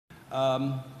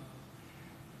I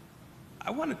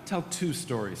want to tell two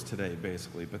stories today,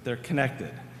 basically, but they're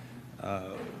connected.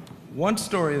 One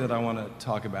story that I want to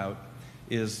talk about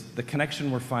is the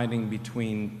connection we're finding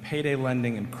between payday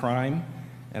lending and crime.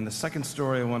 And the second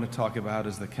story I want to talk about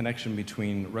is the connection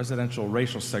between residential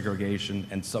racial segregation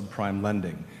and subprime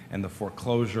lending and the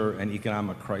foreclosure and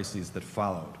economic crises that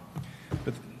followed.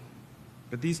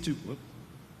 But these two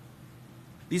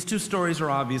stories are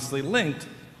obviously linked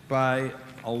by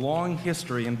a long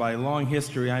history, and by long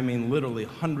history I mean literally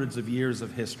hundreds of years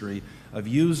of history of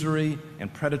usury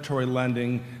and predatory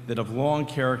lending that have long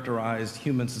characterized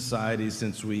human societies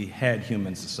since we had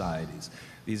human societies.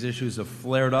 These issues have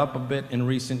flared up a bit in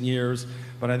recent years,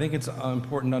 but I think it's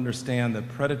important to understand that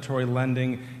predatory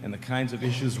lending and the kinds of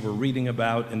issues we're reading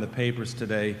about in the papers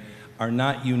today are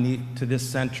not unique to this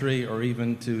century or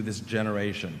even to this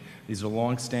generation. These are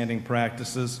long-standing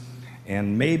practices,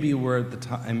 and maybe we're at the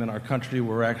time in our country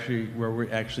where we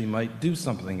actually might do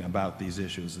something about these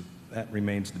issues. That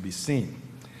remains to be seen.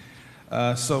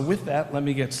 So with that, let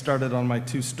me get started on my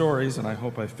two stories, and I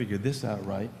hope I figured this out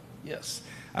right. Yes.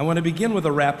 I want to begin with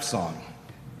a rap song,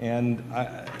 and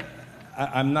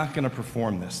I'm not going to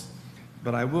perform this,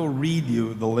 but I will read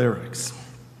you the lyrics.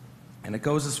 And it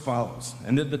goes as follows.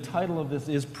 And the title of this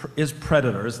is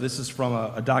Predators. This is from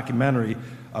a documentary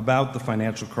about the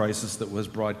financial crisis that was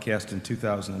broadcast in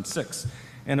 2006.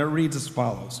 And it reads as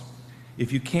follows.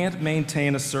 If you can't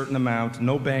maintain a certain amount,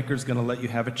 no banker's going to let you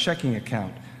have a checking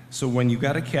account. So when you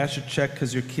got to cash a check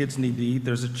because your kids need to eat,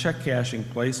 there's a check cashing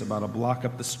place about a block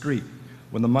up the street.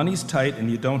 When the money's tight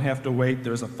and you don't have to wait,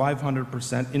 there's a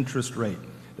 500% interest rate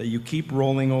that you keep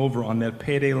rolling over on that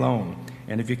payday loan.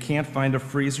 And if you can't find a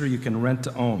freezer, you can rent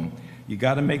to own. You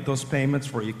got to make those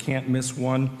payments where you can't miss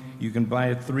one. You can buy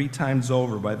it 3 times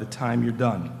over by the time you're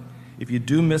done. If you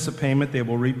do miss a payment, they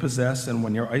will repossess, and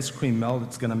when your ice cream melts,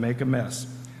 it's going to make a mess.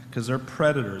 Because they're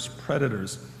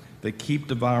predators that keep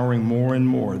devouring more and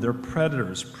more. They're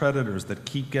predators that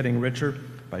keep getting richer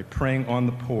by preying on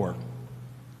the poor.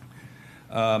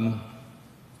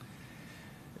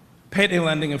 Payday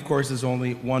lending, of course, is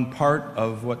only one part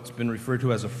of what's been referred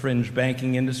to as a fringe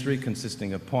banking industry,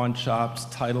 consisting of pawn shops,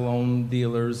 title loan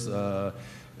dealers,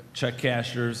 check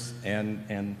cashers,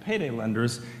 and payday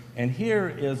lenders. And here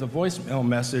is a voicemail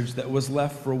message that was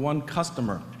left for one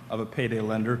customer of a payday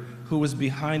lender who was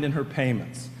behind in her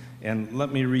payments. And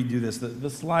let me read you this. The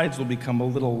slides will become a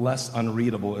little less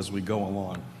unreadable as we go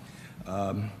along.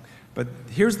 But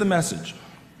here's the message.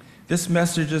 This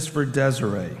message is for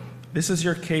Desiree. This is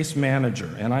your case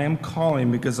manager, and I am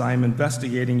calling because I am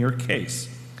investigating your case,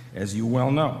 as you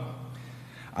well know.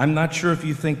 I'm not sure if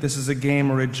you think this is a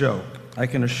game or a joke. I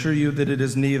can assure you that it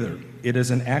is neither. It is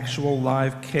an actual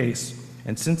live case,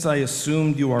 and since I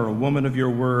assumed you are a woman of your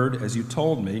word, as you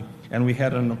told me, and we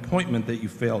had an appointment that you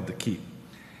failed to keep.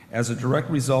 As a direct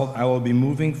result, I will be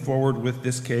moving forward with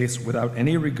this case without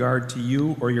any regard to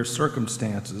you or your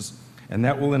circumstances, and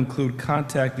that will include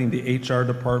contacting the HR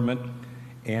department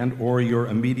and or your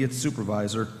immediate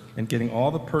supervisor and getting all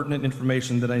the pertinent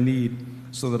information that I need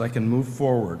so that I can move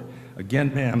forward.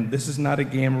 Again, ma'am, this is not a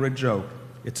game or a joke.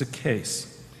 It's a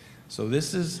case. So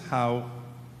this is how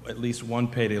at least one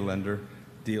payday lender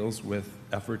deals with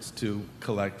efforts to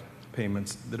collect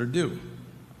payments that are due.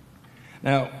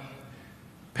 Now,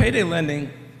 payday lending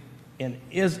in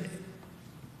its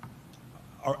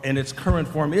current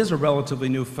form is a relatively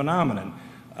new phenomenon.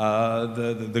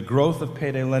 The growth of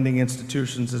payday lending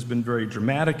institutions has been very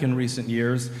dramatic in recent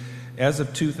years. As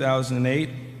of 2008,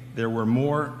 there were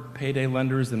more payday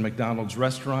lenders than McDonald's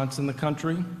restaurants in the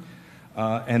country,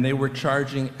 and they were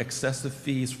charging excessive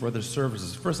fees for their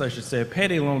services. First, I should say a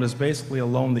payday loan is basically a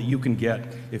loan that you can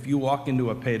get if you walk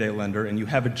into a payday lender and you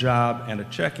have a job and a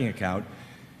checking account.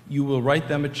 You will write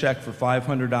them a check for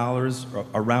 $500 or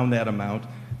around that amount.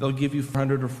 They'll give you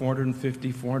 $400 or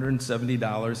 $450,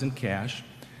 $470 in cash.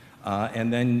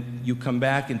 And then you come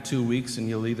back in 2 weeks and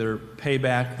you'll either pay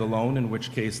back the loan, in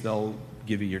which case they'll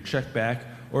give you your check back,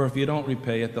 or if you don't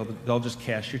repay it, they'll just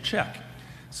cash your check.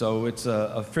 So it's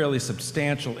a fairly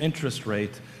substantial interest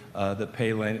rate that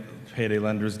payday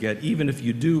lenders get, even if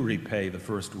you do repay the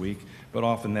first week, but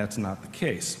often that's not the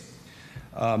case.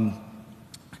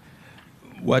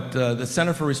 What the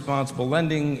Center for Responsible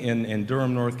Lending in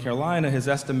Durham, North Carolina has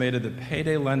estimated that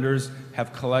payday lenders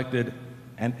have collected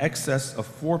an excess of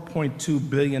 $4.2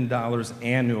 billion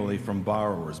annually from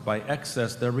borrowers. By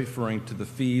excess, they're referring to the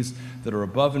fees that are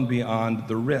above and beyond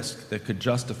the risk that could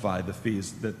justify the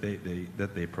fees that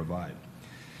they provide.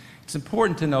 It's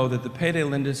important to know that the payday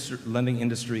lending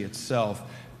industry itself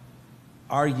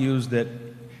argues that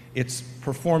it's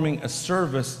performing a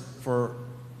service for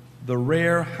the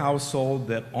rare household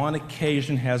that on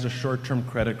occasion has a short-term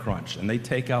credit crunch, and they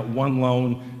take out one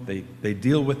loan, they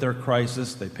deal with their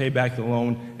crisis, they pay back the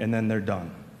loan, and then they're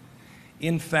done.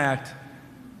 In fact,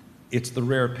 it's the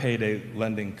rare payday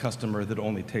lending customer that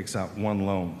only takes out one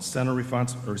loan. Center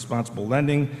Responsible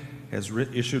Lending has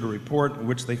issued a report in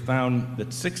which they found that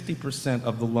 60%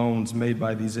 of the loans made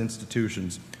by these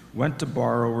institutions went to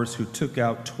borrowers who took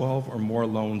out 12 or more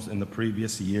loans in the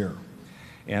previous year.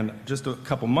 And just a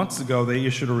couple months ago, they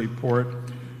issued a report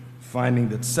finding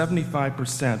that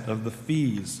 75% of the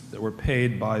fees that were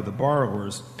paid by the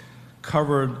borrowers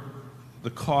covered the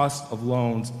cost of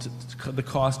loans, the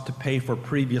cost to pay for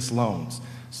previous loans.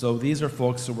 So these are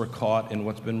folks who were caught in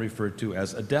what's been referred to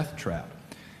as a death trap.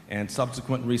 And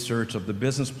subsequent research of the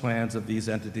business plans of these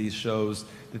entities shows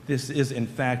that this is in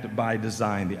fact by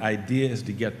design. The idea is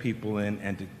to get people in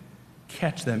and to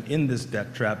catch them in this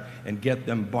debt trap and get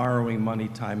them borrowing money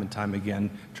time and time again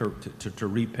to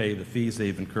repay the fees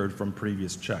they've incurred from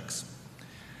previous checks.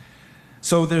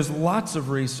 So there's lots of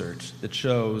research that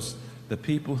shows that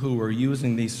people who are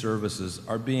using these services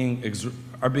are being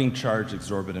charged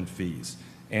exorbitant fees.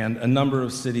 And a number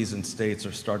of cities and states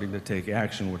are starting to take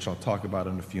action, which I'll talk about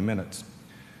in a few minutes.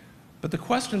 But the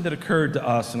question that occurred to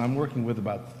us, and I'm working with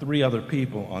about 3 other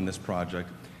people on this project,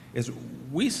 is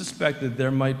we suspected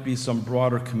there might be some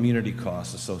broader community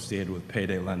costs associated with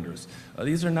payday lenders.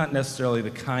 These are not necessarily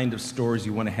the kind of stores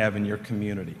you want to have in your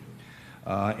community.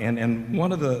 And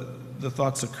one of the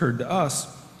thoughts occurred to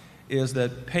us is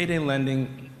that payday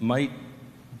lending might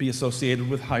be associated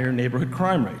with higher neighborhood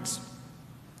crime rates.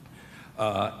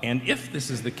 And if this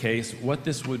is the case, what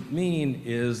this would mean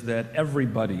is that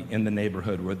everybody in the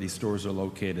neighborhood where these stores are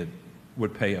located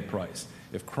would pay a price.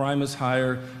 If crime is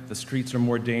higher, the streets are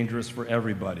more dangerous for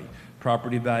everybody.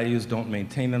 Property values don't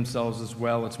maintain themselves as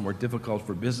well. It's more difficult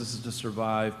for businesses to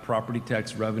survive. Property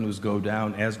tax revenues go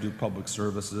down, as do public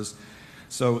services.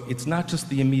 So it's not just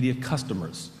the immediate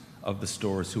customers of the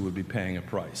stores who would be paying a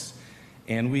price.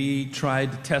 And we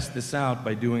tried to test this out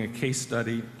by doing a case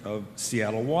study of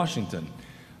Seattle, Washington.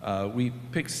 We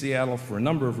picked Seattle for a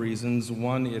number of reasons.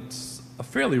 One, it's a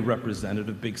fairly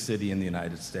representative big city in the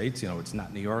United States. You know, it's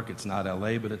not New York, it's not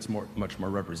LA, but it's much more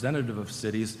representative of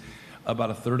cities. About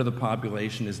 1/3 of the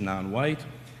population is non-white.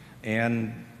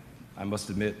 And I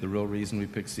must admit, the real reason we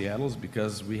picked Seattle is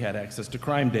because we had access to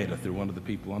crime data through one of the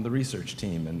people on the research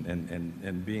team,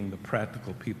 and being the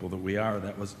practical people that we are,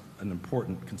 that was an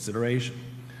important consideration.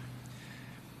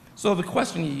 So the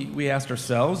question we asked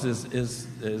ourselves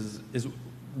is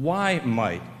why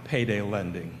might payday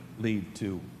lending lead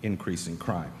to increasing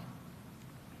crime?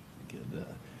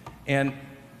 And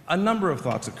a number of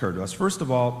thoughts occurred to us. First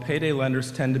of all, payday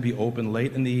lenders tend to be open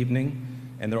late in the evening,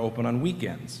 and they're open on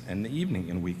weekends and the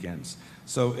evening and weekends.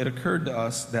 So it occurred to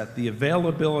us that the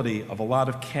availability of a lot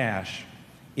of cash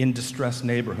in distressed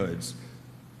neighborhoods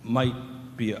might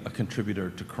be a contributor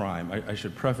to crime. I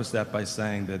should preface that by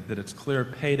saying that it's clear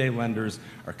payday lenders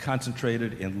are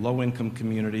concentrated in low-income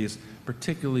communities,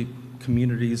 particularly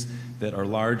communities that are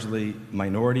largely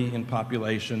minority in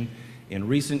population. In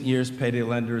recent years, payday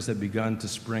lenders have begun to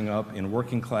spring up in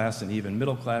working class and even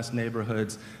middle class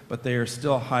neighborhoods, but they are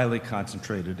still highly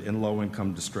concentrated in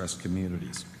low-income distressed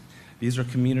communities. These are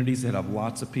communities that have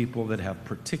lots of people that have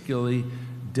particularly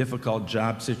difficult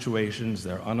job situations.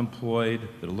 They're unemployed,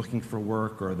 they're looking for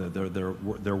work, or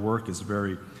their work is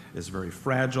very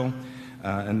fragile.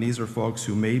 And these are folks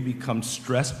who may become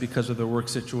stressed because of their work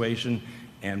situation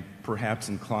and perhaps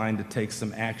inclined to take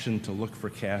some action to look for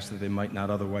cash that they might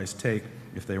not otherwise take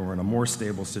if they were in a more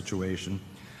stable situation.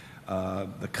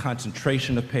 The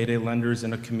concentration of payday lenders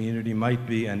in a community might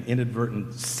be an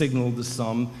inadvertent signal to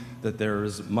some that there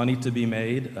is money to be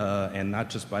made, and not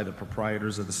just by the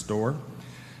proprietors of the store.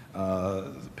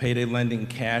 Payday lending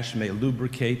cash may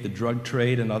lubricate the drug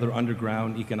trade and other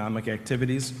underground economic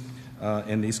activities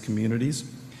in these communities.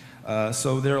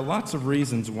 So there are lots of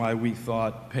reasons why we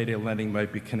thought payday lending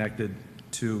might be connected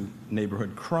to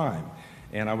neighborhood crime.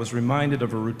 And I was reminded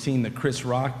of a routine that Chris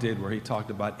Rock did where he talked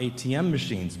about ATM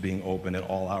machines being open at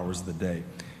all hours of the day.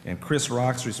 And Chris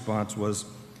Rock's response was,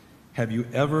 have you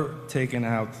ever taken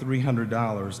out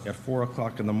 $300 at 4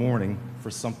 o'clock in the morning for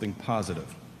something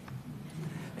positive?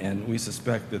 And we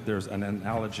suspect that there's an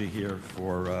analogy here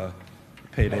for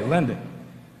payday lending.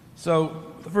 So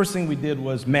the first thing we did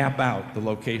was map out the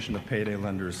location of payday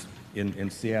lenders in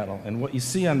Seattle. And what you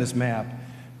see on this map,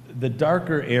 the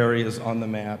darker areas on the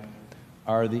map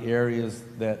are the areas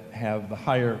that have the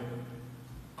higher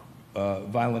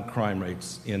violent crime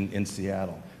rates in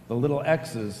Seattle. The little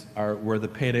X's are where the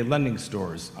payday lending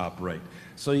stores operate.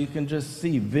 So you can just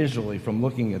see visually from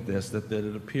looking at this that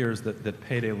it appears that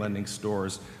payday lending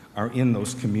stores are in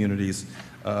those communities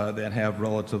that have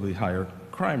relatively higher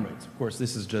crime rates. Of course,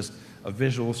 this is just a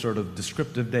visual sort of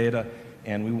descriptive data,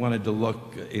 and we wanted to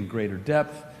look in greater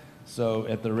depth. So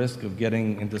at the risk of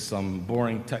getting into some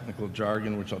boring technical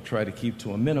jargon, which I'll try to keep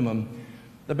to a minimum,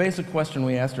 the basic question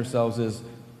we asked ourselves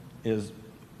is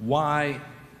why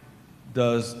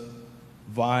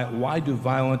do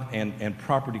violent and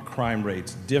property crime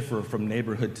rates differ from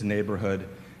neighborhood to neighborhood,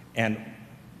 and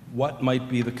what might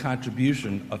be the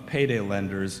contribution of payday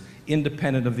lenders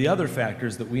independent of the other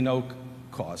factors that we know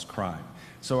cause crime?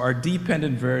 So our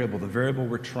dependent variable, the variable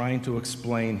we're trying to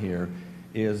explain here,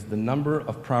 is the number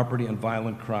of property and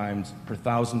violent crimes per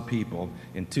 1,000 people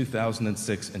in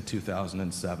 2006 and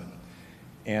 2007.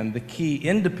 And the key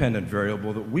independent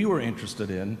variable that we were interested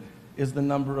in is the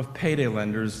number of payday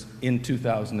lenders in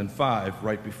 2005,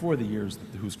 right before the years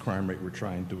whose crime rate we're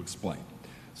trying to explain.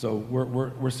 So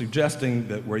we're suggesting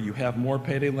that where you have more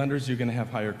payday lenders, you're going to have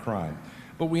higher crime.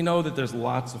 But we know that there's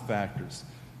lots of factors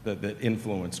that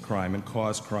influence crime and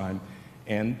cause crime.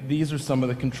 And these are some of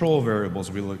the control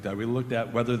variables we looked at. We looked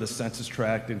at whether the census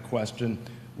tract in question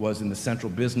was in the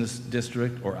central business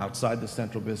district or outside the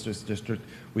central business district.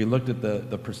 We looked at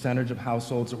the percentage of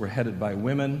households that were headed by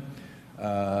women,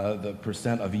 the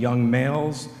percent of young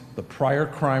males, the prior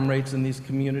crime rates in these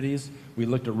communities. We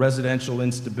looked at residential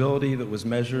instability that was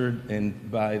measured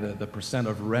by the percent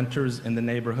of renters in the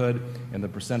neighborhood and the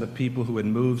percent of people who had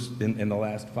moved in the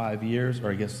last 5 years, or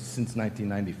I guess since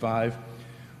 1995.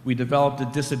 We developed a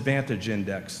disadvantage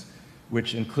index,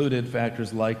 which included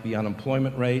factors like the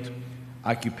unemployment rate,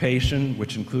 occupation,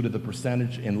 which included the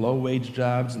percentage in low-wage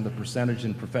jobs and the percentage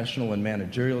in professional and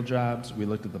managerial jobs. We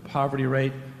looked at the poverty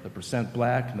rate, the percent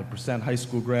black, and the percent high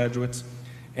school graduates.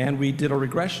 And we did a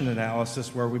regression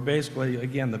analysis where we basically,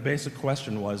 again, the basic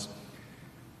question was,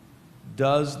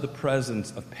 does the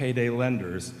presence of payday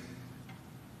lenders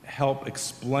help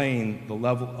explain the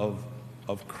level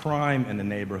of crime in the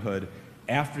neighborhood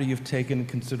after you've taken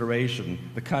into consideration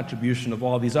the contribution of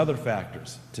all these other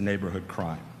factors to neighborhood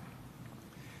crime?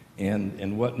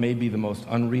 And what may be the most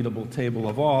unreadable table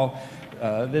of all,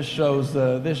 this shows,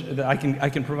 I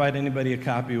can provide anybody a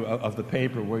copy of the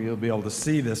paper where you'll be able to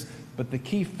see this, but the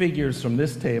key figures from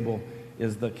this table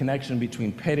is the connection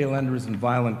between payday lenders and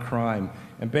violent crime.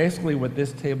 And basically what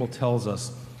this table tells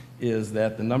us is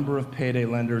that the number of payday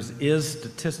lenders is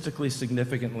statistically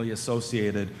significantly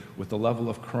associated with the level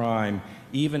of crime,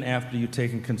 even after you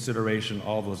take in consideration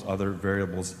all those other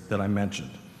variables that I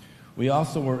mentioned. We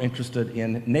also were interested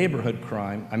in neighborhood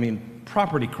crime,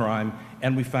 property crime,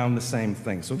 and we found the same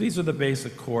thing. So these are the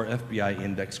basic core FBI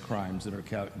index crimes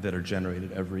that are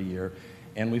generated every year.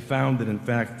 And we found that, in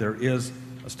fact, there is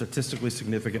a statistically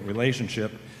significant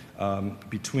relationship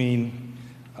between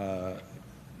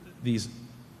these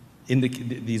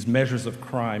measures of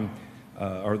crime,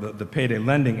 or the payday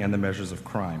lending and the measures of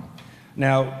crime.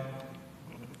 Now,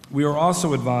 we were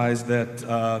also advised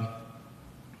that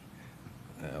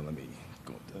let me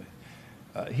go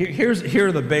to, here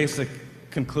are the basic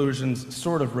conclusions,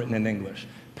 sort of written in English.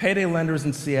 Payday lenders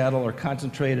in Seattle are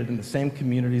concentrated in the same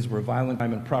communities where violent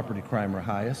crime and property crime are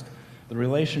highest. The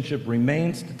relationship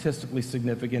remains statistically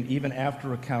significant even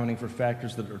after accounting for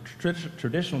factors that are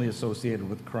traditionally associated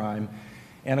with crime.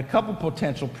 And a couple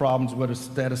potential problems, what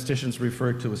statisticians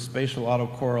refer to as spatial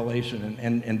autocorrelation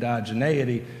and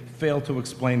endogeneity, fail to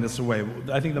explain this away.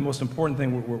 I think the most important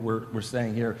thing we're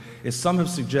saying here is some have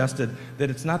suggested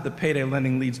that it's not that payday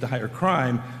lending leads to higher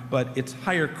crime, but it's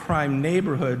higher crime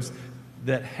neighborhoods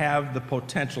that have the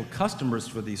potential customers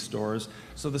for these stores,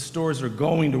 so the stores are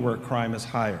going to where crime is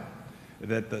higher.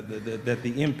 That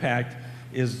the impact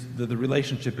is, the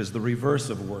relationship is the reverse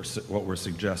of what we're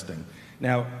suggesting.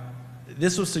 Now,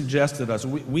 this was suggested to us.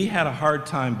 We had a hard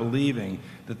time believing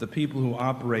that the people who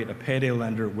operate a payday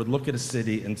lender would look at a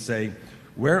city and say,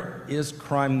 where is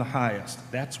crime the highest?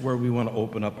 That's where we want to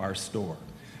open up our store.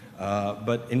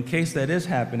 But in case that is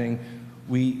happening,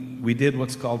 we did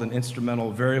what's called an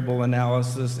instrumental variable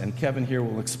analysis, and Kevin here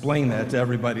will explain that to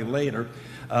everybody later.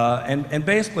 And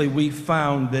basically we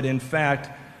found that, in fact,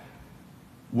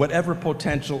 whatever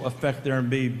potential effect there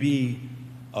may be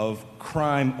of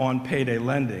crime on payday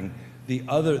lending,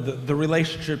 the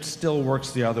relationship still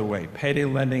works the other way. Payday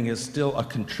lending is still a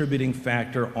contributing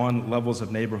factor on levels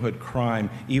of neighborhood crime,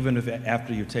 even if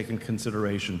after you take in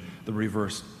consideration the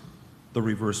reverse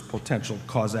potential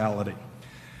causality.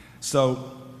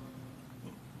 So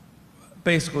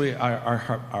basically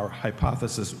our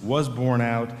hypothesis was borne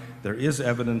out. There is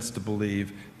evidence to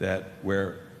believe that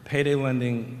where payday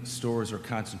lending stores are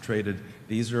concentrated,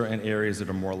 these are in areas that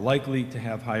are more likely to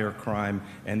have higher crime,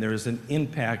 and there is an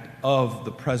impact of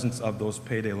the presence of those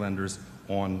payday lenders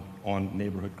on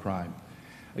neighborhood crime.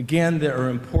 Again, there are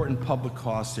important public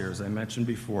costs here, as I mentioned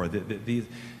before.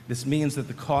 This means that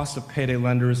the cost of payday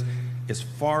lenders is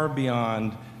far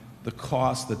beyond the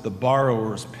cost that the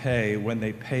borrowers pay when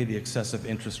they pay the excessive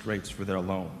interest rates for their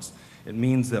loans. It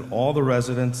means that all the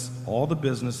residents, all the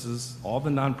businesses, all the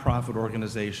nonprofit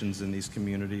organizations in these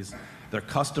communities, their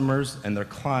customers and their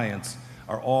clients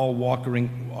are all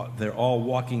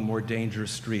walking more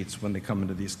dangerous streets when they come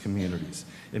into these communities.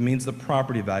 It means the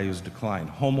property values decline.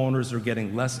 Homeowners are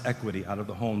getting less equity out of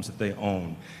the homes that they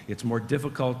own. It's more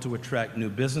difficult to attract new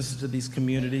businesses to these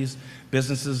communities.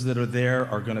 Businesses that are there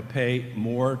are going to pay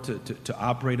more to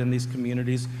operate in these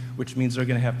communities, which means they're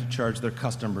going to have to charge their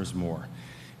customers more.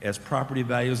 As property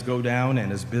values go down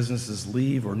and as businesses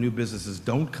leave or new businesses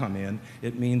don't come in,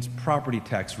 it means property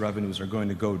tax revenues are going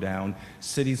to go down.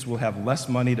 Cities will have less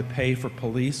money to pay for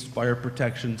police, fire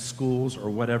protection, schools, or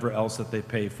whatever else that they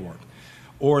pay for.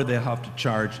 Or they'll have to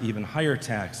charge even higher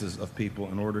taxes of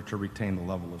people in order to retain the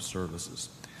level of services.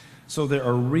 So there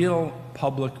are real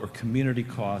public or community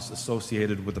costs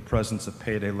associated with the presence of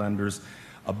payday lenders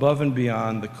above and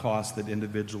beyond the costs that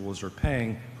individuals are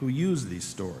paying who use these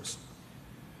stores.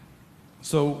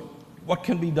 So what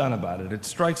can be done about it? It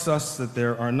strikes us that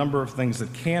there are a number of things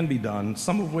that can be done,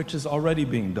 some of which is already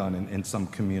being done in some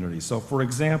communities. So for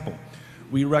example,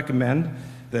 we recommend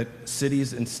that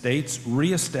cities and states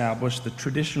reestablish the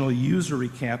traditional usury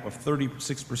cap of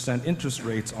 36% interest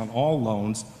rates on all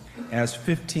loans, as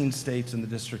 15 states in the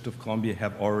District of Columbia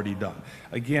have already done.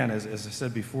 Again, as I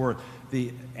said before,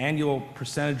 the annual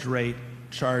percentage rate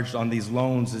charged on these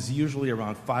loans is usually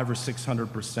around 500 or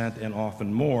 600% and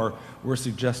often more. We're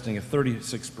suggesting a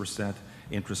 36%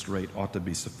 interest rate ought to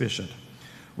be sufficient.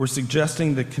 We're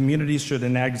suggesting that communities should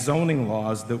enact zoning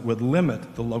laws that would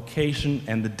limit the location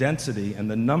and the density and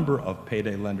the number of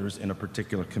payday lenders in a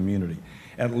particular community.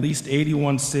 At least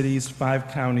 81 cities, 5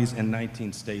 counties, and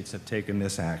 19 states have taken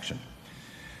this action.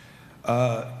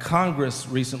 Congress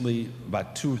recently,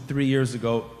 about 2 or 3 years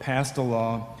ago, passed a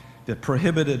law that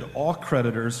prohibited all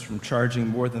creditors from charging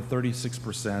more than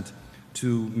 36%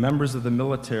 to members of the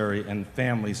military and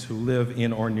families who live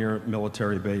in or near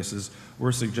military bases.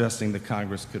 We're suggesting that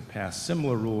Congress could pass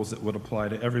similar rules that would apply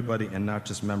to everybody and not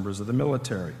just members of the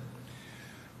military.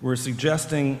 We're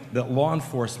suggesting that law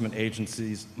enforcement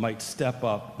agencies might step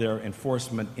up their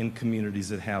enforcement in communities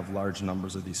that have large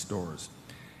numbers of these stores.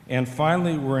 And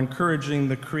finally, we're encouraging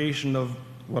the creation of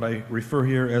what I refer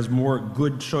here as more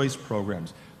good choice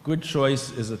programs. Good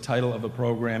Choice is a title of a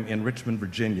program in Richmond,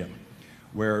 Virginia,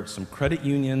 where some credit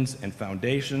unions and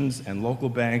foundations and local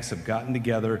banks have gotten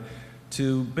together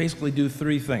to basically do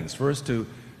 3 things. First, to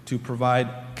provide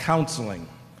counseling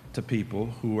to people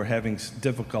who are having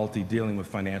difficulty dealing with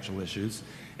financial issues.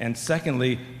 And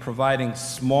secondly, providing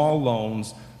small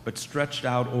loans, but stretched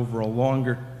out over a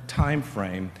longer time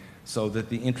frame so that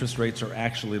the interest rates are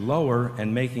actually lower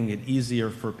and making it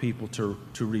easier for people to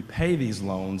repay these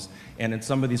loans, and in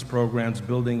some of these programs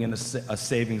building in a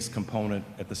savings component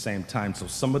at the same time. So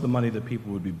some of the money that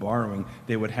people would be borrowing,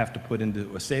 they would have to put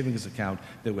into a savings account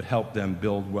that would help them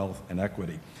build wealth and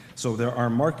equity. So there are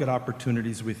market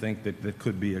opportunities, we think, that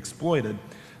could be exploited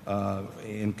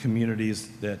in communities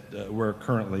that where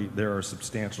currently there are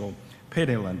substantial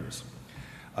payday lenders.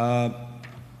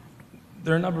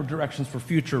 There are a number of directions for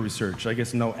future research. I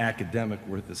guess no academic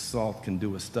worth his salt can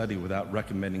do a study without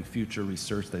recommending future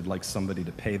research they'd like somebody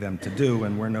to pay them to do,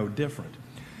 and we're no different.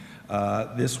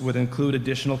 This would include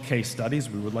additional case studies.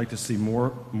 We would like to see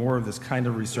more of this kind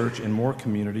of research in more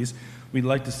communities. We'd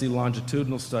like to see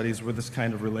longitudinal studies where this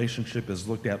kind of relationship is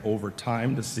looked at over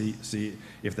time to see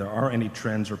if there are any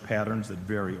trends or patterns that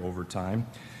vary over time.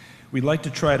 We'd like to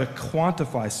try to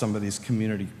quantify some of these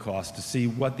community costs to see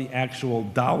what the actual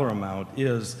dollar amount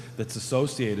is that's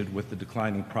associated with the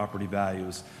declining property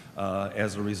values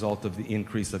as a result of the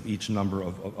increase of each number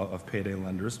of payday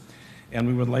lenders. And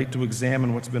we would like to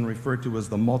examine what's been referred to as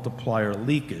the multiplier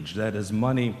leakage, that is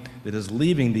money that is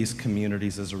leaving these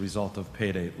communities as a result of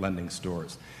payday lending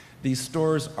stores. These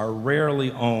stores are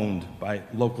rarely owned by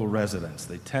local residents.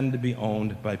 They tend to be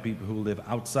owned by people who live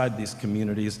outside these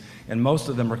communities, and most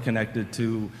of them are connected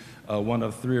to one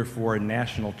of 3 or 4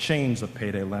 national chains of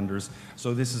payday lenders.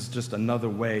 So this is just another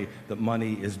way that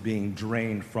money is being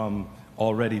drained from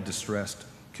already distressed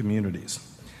communities.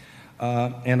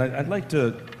 And I'd like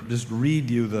to just read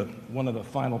you one of the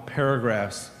final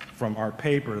paragraphs from our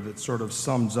paper that sort of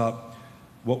sums up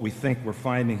what we think we're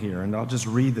finding here, and I'll just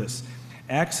read this.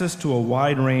 Access to a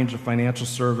wide range of financial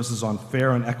services on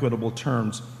fair and equitable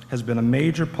terms has been a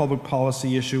major public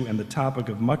policy issue and the topic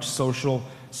of much social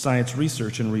science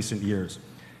research in recent years.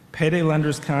 Payday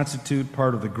lenders constitute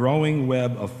part of the growing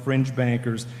web of fringe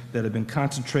bankers that have been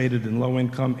concentrated in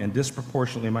low-income and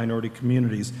disproportionately minority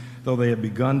communities, though they have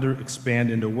begun to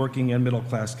expand into working and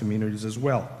middle-class communities as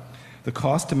well. The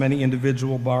cost to many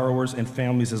individual borrowers and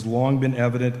families has long been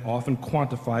evident, often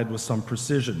quantified with some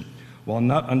precision. While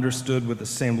not understood with the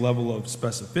same level of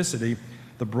specificity,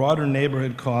 the broader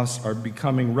neighborhood costs are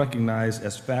becoming recognized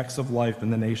as facts of life in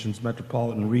the nation's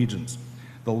metropolitan regions.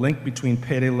 The link between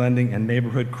payday lending and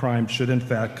neighborhood crime should in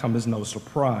fact come as no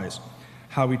surprise.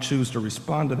 How we choose to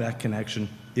respond to that connection,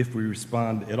 if we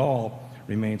respond at all,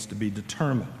 remains to be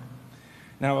determined.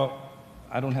 Now,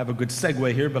 I don't have a good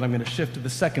segue here, but I'm going to shift to the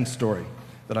second story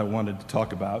that I wanted to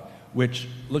talk about, which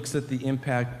looks at the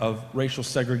impact of racial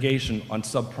segregation on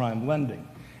subprime lending.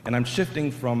 And I'm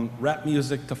shifting from rap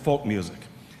music to folk music.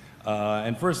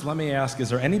 And first, let me ask, is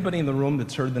there anybody in the room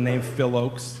that's heard the name Phil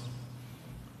Oakes?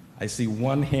 I see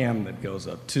one hand that goes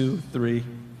up, 2, 3.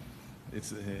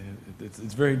 It's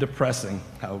very depressing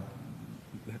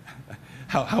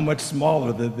how much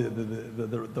smaller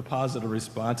the positive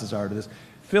responses are to this.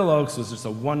 Phil Oakes was just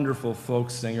a wonderful folk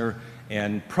singer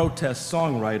and protest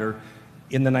songwriter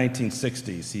in the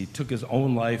 1960s. He took his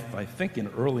own life, I think, in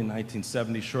early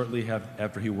 1970, shortly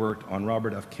after he worked on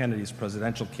Robert F. Kennedy's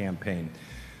presidential campaign.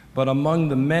 But among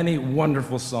the many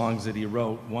wonderful songs that he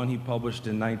wrote, one he published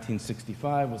in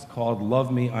 1965 was called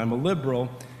 "Love Me, I'm a Liberal,"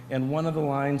 and one of the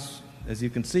lines, as you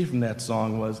can see from that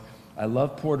song, was, "I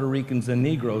love Puerto Ricans and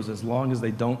Negroes as long as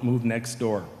they don't move next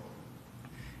door."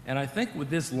 And I think with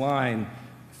this line,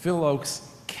 Phil Oakes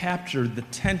captured the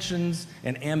tensions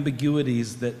and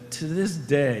ambiguities that to this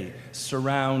day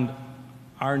surround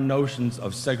our notions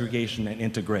of segregation and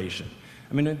integration.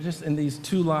 I mean, just in these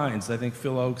two lines, I think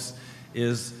Phil Oakes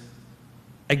is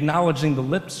acknowledging the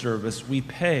lip service we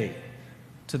pay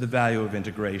to the value of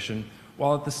integration,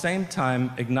 while at the same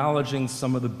time acknowledging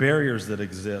some of the barriers that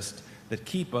exist that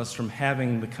keep us from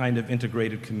having the kind of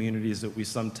integrated communities that we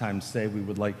sometimes say we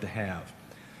would like to have.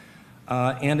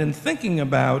 And in thinking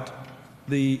about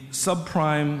the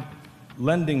subprime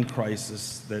lending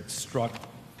crisis that struck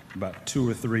about 2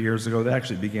 or 3 years ago, that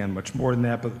actually began much more than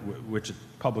that, but which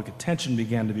public attention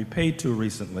began to be paid to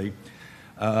recently,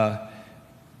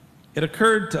 it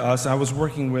occurred to us, I was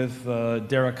working with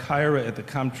Derek Hyra at the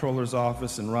Comptroller's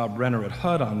Office and Rob Renner at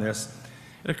HUD on this,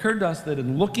 it occurred to us that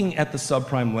in looking at the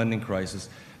subprime lending crisis,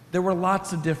 there were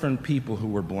lots of different people who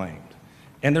were blamed.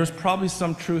 And there's probably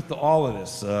some truth to all of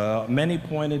this. Many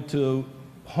pointed to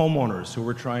homeowners who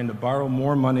were trying to borrow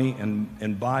more money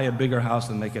and buy a bigger house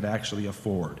than they could actually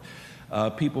afford.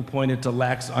 People pointed to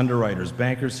lax underwriters,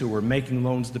 bankers who were making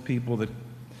loans to people that,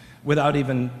 without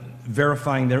even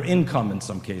verifying their income in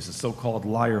some cases, so-called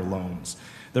liar loans.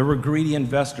 There were greedy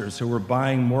investors who were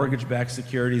buying mortgage-backed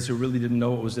securities who really didn't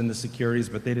know what was in the securities,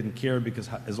 but they didn't care because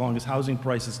as long as housing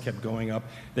prices kept going up,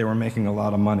 they were making a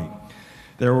lot of money.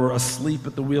 There were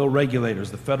asleep-at-the-wheel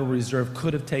regulators. The Federal Reserve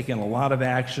could have taken a lot of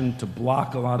action to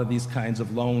block a lot of these kinds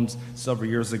of loans several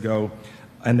years ago,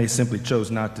 and they simply chose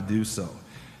not to do so.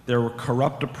 There were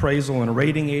corrupt appraisal and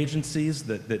rating agencies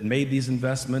that made these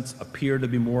investments appear to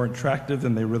be more attractive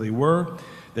than they really were.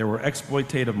 There were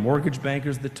exploitative mortgage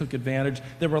bankers that took advantage.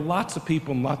 There were lots of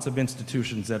people and lots of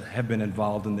institutions that have been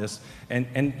involved in this.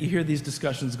 And you hear these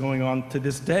discussions going on to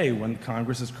this day when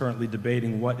Congress is currently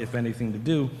debating what, if anything, to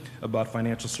do about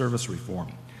financial service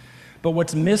reform. But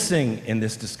what's missing in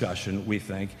this discussion, we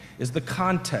think, is the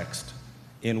context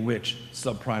in which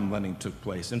subprime lending took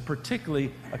place, and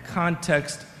particularly a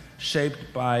context shaped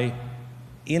by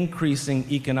increasing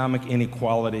economic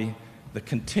inequality, the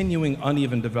continuing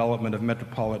uneven development of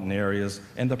metropolitan areas,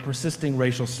 and the persisting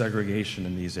racial segregation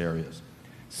in these areas.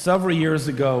 Several years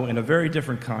ago, in a very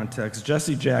different context,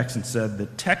 Jesse Jackson said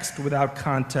that text without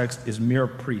context is mere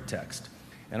pretext.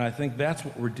 And I think that's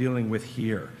what we're dealing with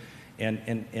here. And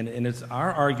it's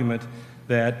our argument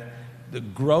that the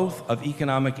growth of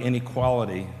economic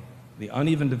inequality, the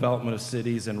uneven development of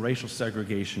cities, and racial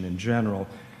segregation in general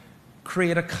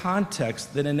create a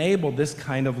context that enabled this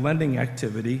kind of lending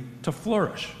activity to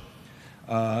flourish.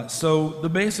 So the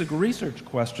basic research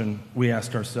question we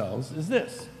asked ourselves is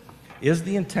this: is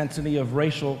the intensity of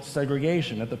racial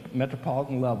segregation at the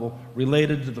metropolitan level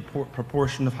related to the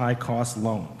proportion of high-cost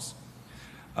loans?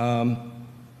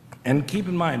 And keep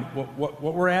in mind, what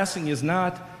we're asking is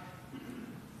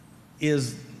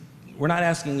we're not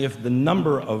asking if the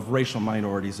number of racial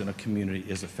minorities in a community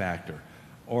is a factor,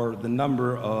 or the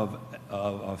number of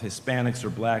Hispanics or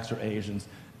blacks or Asians.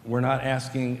 We're not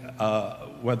asking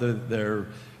whether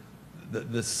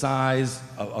the size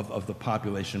of the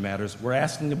population matters. We're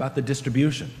asking about the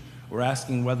distribution. We're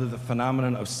asking whether the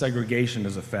phenomenon of segregation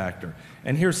is a factor.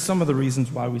 And here's some of the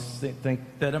reasons why we think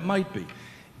that it might be.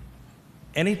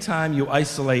 Anytime you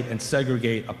isolate and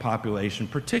segregate a population,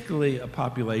 particularly a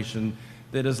population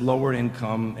that is lower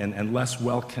income and less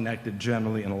well-connected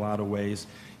generally in a lot of ways,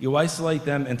 you isolate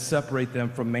them and separate them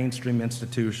from mainstream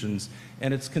institutions,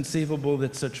 and it's conceivable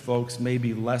that such folks may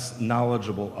be less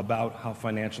knowledgeable about how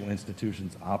financial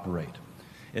institutions operate.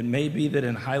 It may be that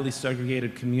in highly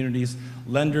segregated communities,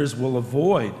 lenders will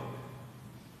avoid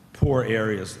poor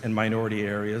areas and minority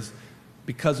areas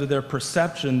because of their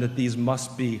perception that these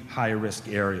must be high-risk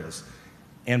areas.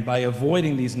 And by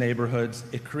avoiding these neighborhoods,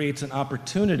 it creates an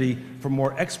opportunity for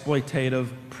more exploitative,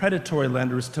 predatory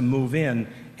lenders to move in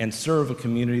and serve a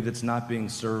community that's not being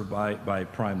served by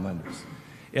prime lenders.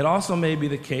 It also may be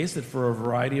the case that for a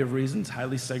variety of reasons,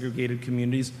 highly segregated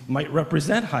communities might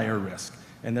represent higher risk,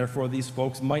 and therefore these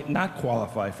folks might not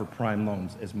qualify for prime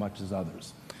loans as much as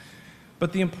others.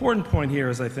 But the important point here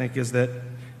is, I think, is that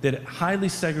highly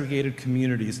segregated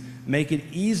communities make it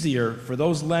easier for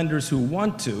those lenders who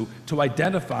want to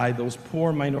identify those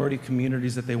poor minority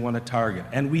communities that they want to target.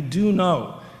 And we do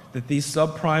know that these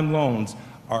subprime loans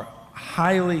are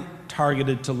highly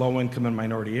targeted to low-income and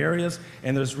minority areas,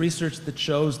 and there's research that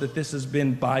shows that this has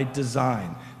been by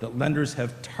design, that lenders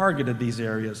have targeted these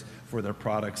areas for their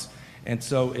products. And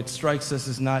so it strikes us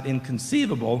as not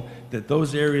inconceivable that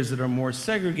those areas that are more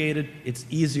segregated, it's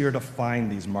easier to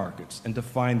find these markets and to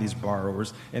find these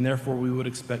borrowers, and therefore we would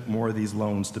expect more of these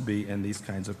loans to be in these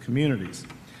kinds of communities.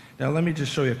 Now let me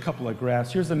just show you a couple of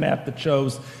graphs. Here's a map that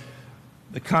shows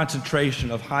the concentration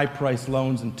of high-priced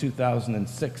loans in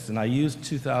 2006, and I used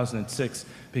 2006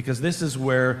 because this is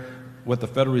where what the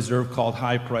Federal Reserve called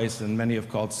high-price and many have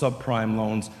called subprime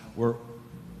loans were.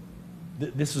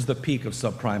 This is the peak of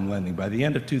subprime lending. By the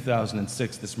end of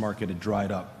 2006, this market had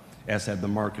dried up, as had the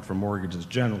market for mortgages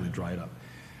generally dried up.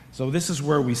 So this is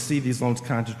where we see these loans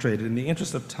concentrated. In the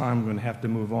interest of time, I'm going to have to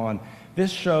move on. This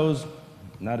shows,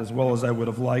 not as well as I would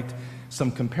have liked,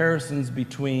 some comparisons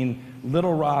between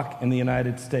Little Rock and the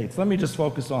United States. Let me just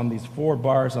focus on these 4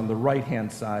 bars on the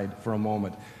right-hand side for a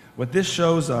moment. What this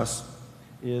shows us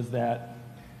is that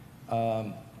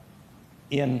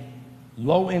in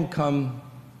low-income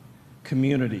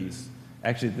communities,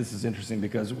 actually this is interesting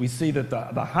because we see that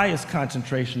the highest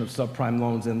concentration of subprime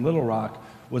loans in Little Rock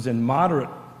was in moderate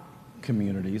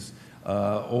communities,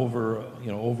 over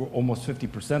almost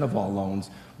 50% of all loans,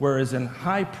 whereas in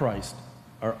high-priced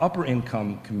or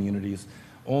upper-income communities,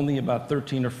 only about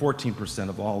 13 or 14%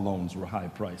 of all loans were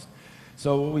high-priced.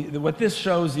 So what this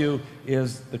shows you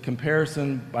is the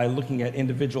comparison by looking at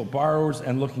individual borrowers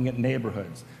and looking at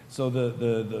neighborhoods. So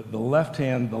the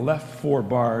left 4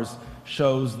 bars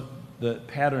shows the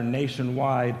pattern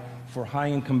nationwide for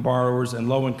high-income borrowers and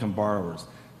low-income borrowers.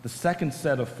 The second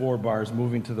set of 4 bars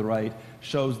moving to the right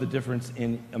shows the difference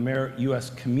in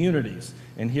U.S. communities.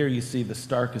 And here you see the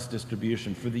starkest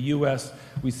distribution. For the U.S.,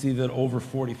 we see that over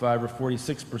 45 or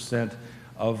 46%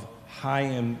 of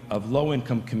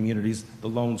low-income communities, the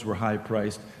loans were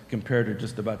high-priced, compared to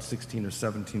just about 16 or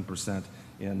 17%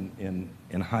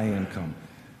 in high-income.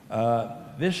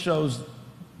 This shows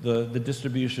the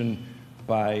distribution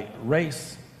by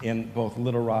race in both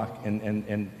Little Rock and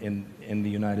in the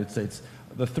United States.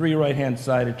 The 3 right-hand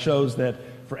side, it shows that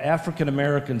for African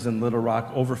Americans in Little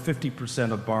Rock, over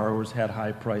 50% of borrowers had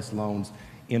high-priced loans.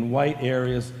 In white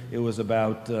areas, it was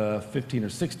about 15 or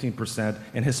 16%,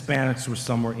 and Hispanics were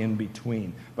somewhere in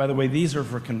between. By the way, these are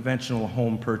for conventional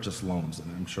home purchase loans,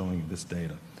 and I'm showing you this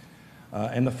data.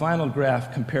 And the final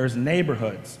graph compares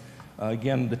neighborhoods.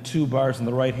 Again, the 2 bars on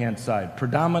the right-hand side.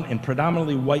 In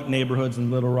predominantly white neighborhoods in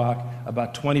Little Rock,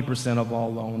 about 20% of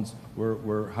all loans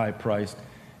were high-priced.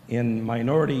 In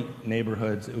minority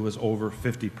neighborhoods, it was over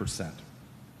 50%.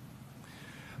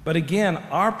 But again,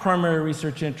 our primary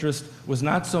research interest was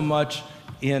not so much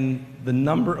in the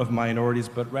number of minorities,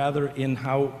 but rather in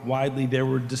how widely they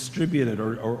were distributed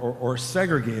or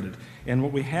segregated. And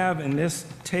what we have in this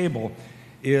table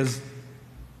is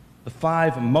the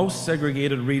 5 most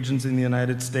segregated regions in the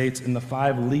United States and the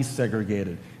 5 least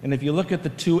segregated. And if you look at the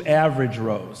 2 average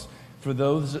rows, for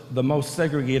the most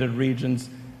segregated regions,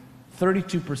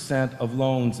 32% of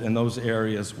loans in those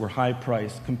areas were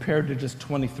high-priced, compared to just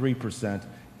 23%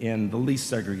 in the least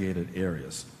segregated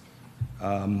areas.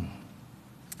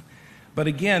 But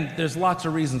again, there's lots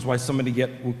of reasons why somebody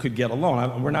could get a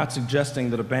loan. We're not suggesting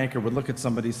that a banker would look at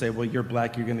somebody and say, well, you're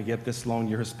black, you're going to get this loan,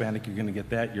 you're Hispanic, you're going to get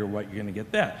that, you're white, you're going to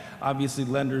get that. Obviously,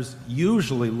 lenders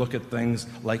usually look at things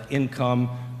like income,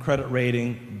 credit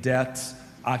rating, debts,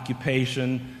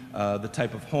 occupation, the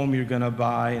type of home you're going to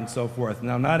buy, and so forth.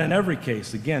 Now, not in every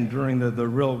case. Again, during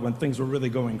when things were really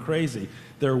going crazy,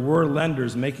 there were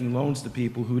lenders making loans to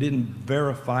people who didn't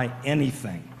verify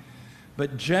anything.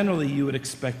 But generally, you would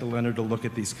expect a lender to look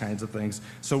at these kinds of things.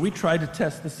 So we tried to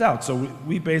test this out. So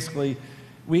we basically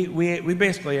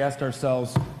asked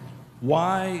ourselves,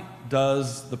 why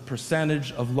does the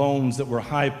percentage of loans that were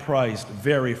high-priced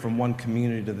vary from one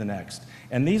community to the next?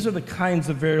 And these are the kinds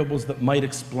of variables that might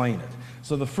explain it.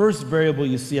 So the first variable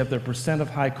you see up there, percent of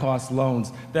high-cost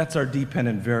loans, that's our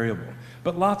dependent variable.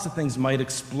 But lots of things might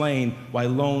explain why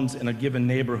loans in a given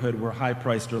neighborhood were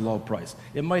high-priced or low-priced.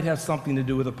 It might have something to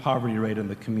do with the poverty rate in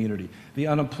the community, the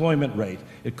unemployment rate.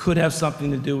 It could have something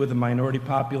to do with the minority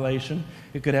population.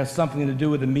 It could have something to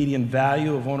do with the median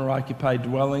value of owner-occupied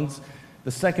dwellings.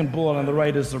 The second bullet on the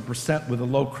right is the percent with a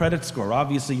low credit score.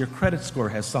 Obviously, your credit score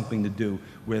has something to do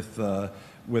with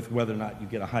whether or not you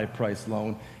get a high-priced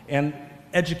loan. And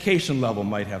education level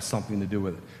might have something to do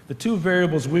with it. The two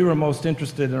variables we were most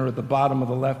interested in are at the bottom of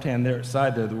the left-hand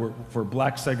side there, were for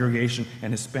black segregation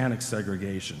and Hispanic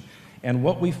segregation. And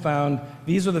what we found,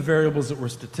 these are the variables that were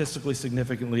statistically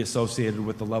significantly associated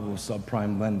with the level of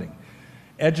subprime lending.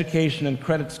 Education and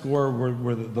credit score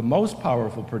were the most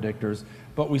powerful predictors,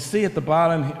 but we see at the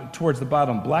bottom, towards the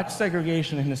bottom, black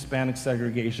segregation and Hispanic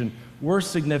segregation were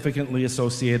significantly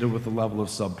associated with the level of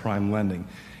subprime lending.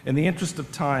 In the interest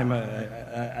of time,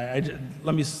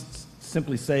 let me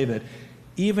simply say that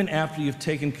even after you've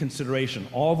taken consideration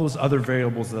all those other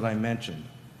variables that I mentioned,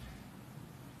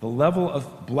 the level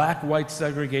of black-white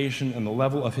segregation and the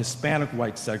level of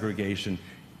Hispanic-white segregation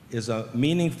is a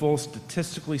meaningful,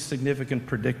 statistically significant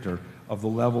predictor of the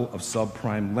level of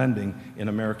subprime lending in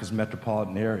America's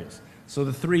metropolitan areas. So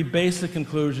the three basic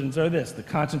conclusions are this: the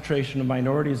concentration of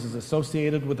minorities is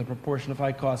associated with the proportion of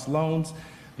high-cost loans.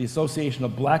 The association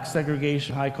of black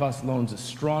segregation, high-cost loans is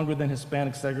stronger than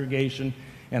Hispanic segregation,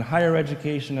 and higher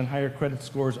education and higher credit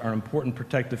scores are important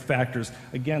protective factors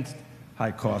against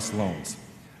high-cost loans.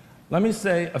 Let me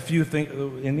say a few things.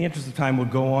 In the interest of time, we'll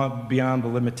go on beyond the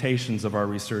limitations of our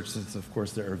research, since, of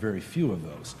course, there are very few of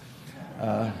those.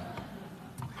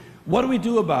 What do we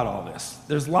do about all this?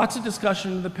 There's lots of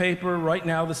discussion in the paper. Right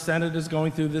now, the Senate is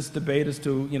going through this debate as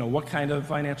to, what kind of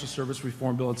financial service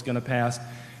reform bill it's going to pass.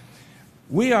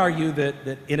 We argue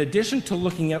that in addition to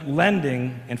looking at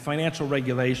lending and financial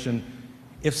regulation,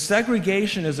 if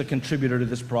segregation is a contributor to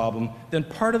this problem, then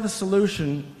part of the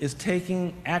solution is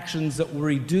taking actions that will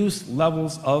reduce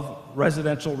levels of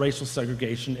residential racial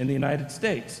segregation in the United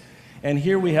States. And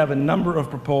here we have a number of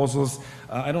proposals.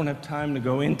 I don't have time to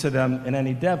go into them in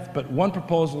any depth, but one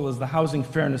proposal is the Housing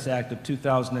Fairness Act of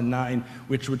 2009,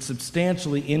 which would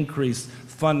substantially increase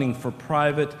funding for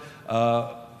private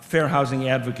fair housing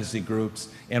advocacy groups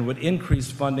and would increase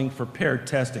funding for paired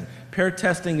testing. Paired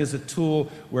testing is a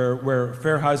tool where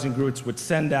fair housing groups would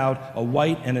send out a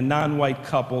white and a non-white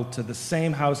couple to the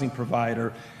same housing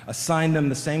provider, assign them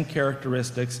the same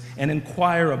characteristics, and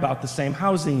inquire about the same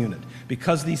housing unit.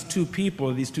 Because these two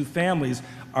people, these two families,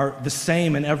 are the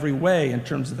same in every way in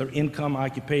terms of their income,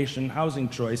 occupation, housing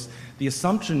choice, the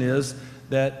assumption is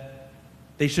that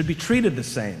they should be treated the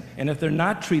same. And if they're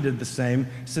not treated the same,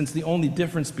 since the only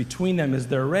difference between them is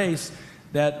their race,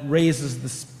 that raises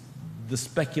the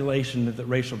speculation that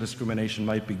racial discrimination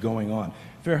might be going on.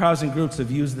 Fair housing groups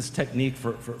have used this technique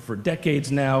for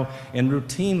decades now, and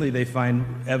routinely they find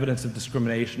evidence of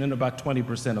discrimination in about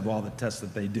 20% of all the tests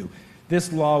that they do.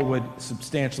 This law would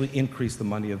substantially increase the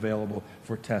money available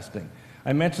for testing.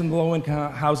 I mentioned the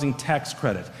low-income housing tax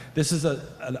credit. This is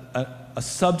a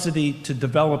subsidy to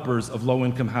developers of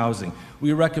low-income housing.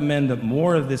 We recommend that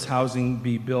more of this housing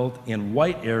be built in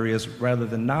white areas rather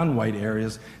than non-white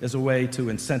areas as a way to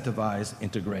incentivize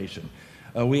integration.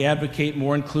 We advocate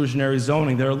more inclusionary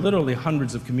zoning. There are literally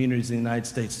hundreds of communities in the United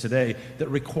States today that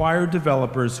require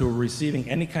developers who are receiving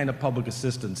any kind of public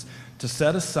assistance to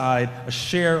set aside a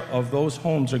share of those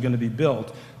homes that are going to be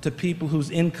built to people whose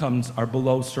incomes are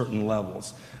below certain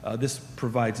levels. This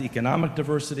provides economic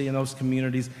diversity in those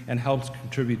communities and helps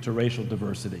contribute to racial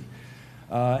diversity.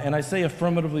 And I say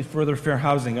affirmatively further fair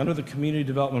housing. Under the Community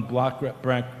Development Block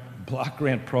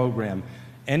Grant Program,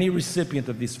 Any recipient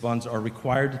of these funds are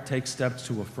required to take steps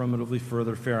to affirmatively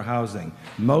further fair housing.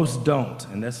 Most don't,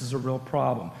 and this is a real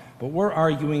problem. But we're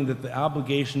arguing that the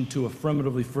obligation to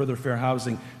affirmatively further fair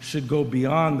housing should go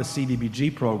beyond the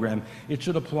CDBG program. It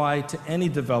should apply to any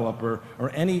developer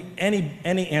or any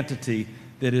entity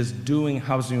that is doing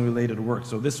housing-related work.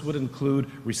 So this would include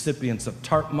recipients of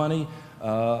TARP money,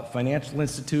 financial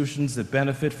institutions that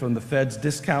benefit from the Fed's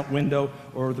discount window,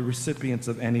 or the recipients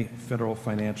of any federal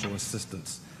financial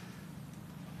assistance.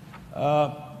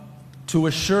 To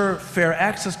assure fair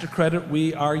access to credit,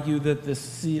 we argue that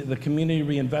the Community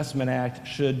Reinvestment Act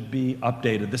should be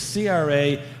updated. The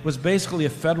CRA was basically a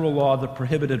federal law that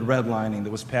prohibited redlining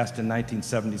that was passed in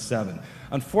 1977.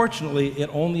 Unfortunately, it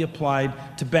only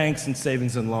applied to banks and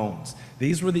savings and loans.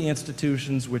 These were the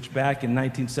institutions which back in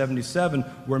 1977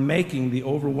 were making the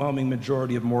overwhelming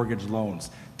majority of mortgage loans.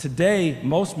 Today,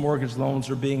 most mortgage loans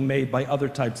are being made by other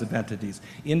types of entities,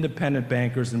 independent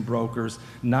bankers and brokers,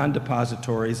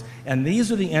 non-depositories, and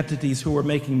these are the entities who are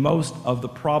making most of the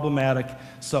problematic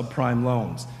subprime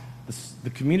loans. The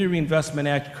Community Reinvestment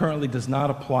Act currently does not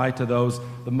apply to those.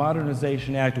 The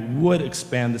Modernization Act would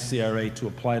expand the CRA to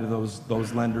apply to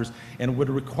those lenders and would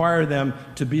require them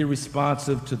to be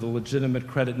responsive to the legitimate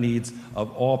credit needs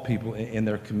of all people in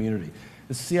their community.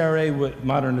 The CRA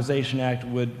Modernization Act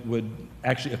would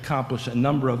actually accomplish a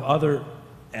number of other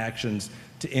actions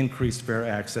to increase fair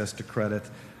access to credit,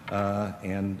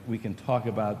 and we can talk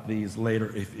about these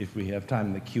later if we have time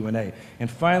in the Q&A. And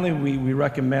finally, we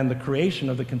recommend the creation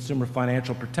of the Consumer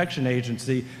Financial Protection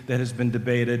Agency that has been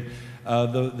debated.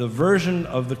 The version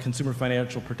of the Consumer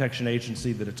Financial Protection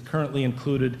Agency that it's currently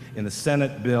included in the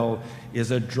Senate bill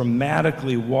is a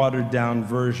dramatically watered-down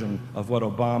version of what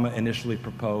Obama initially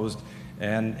proposed,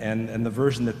 and the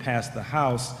version that passed the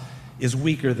House is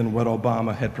weaker than what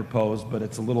Obama had proposed, but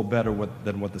it's a little better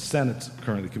than what the Senate's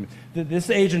currently committed. This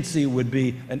agency would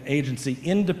be an agency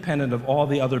independent of all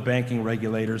the other banking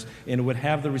regulators, and it would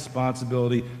have the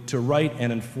responsibility to write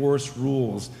and enforce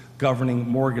rules governing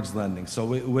mortgage lending.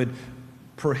 So it would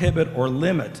prohibit or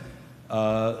limit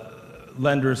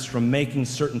lenders from making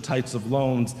certain types of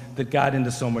loans that got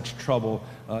into so much trouble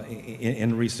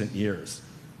in recent years.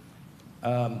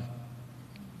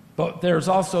 But there's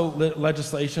also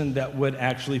legislation that would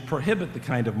actually prohibit the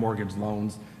kind of mortgage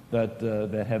loans that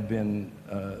have been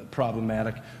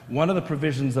problematic. One of the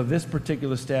provisions of this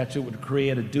particular statute would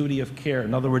create a duty of care.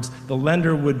 In other words, the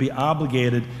lender would be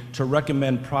obligated to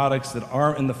recommend products that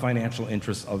are in the financial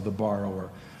interests of the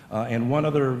borrower. And one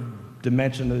other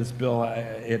dimension of this bill,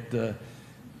 I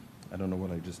don't know what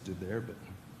I just did there, but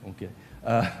okay.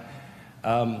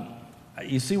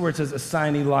 You see where it says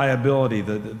assignee liability.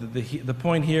 The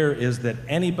point here is that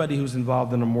anybody who's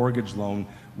involved in a mortgage loan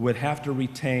would have to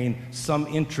retain some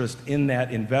interest in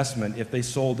that investment if they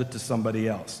sold it to somebody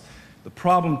else. The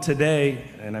problem today,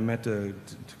 and I meant to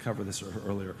cover this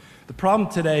earlier, the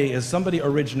problem today is somebody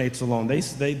originates a loan.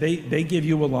 They give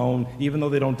you a loan even though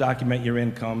they don't document your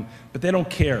income, but they don't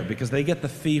care because they get the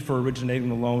fee for originating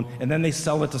the loan, and then they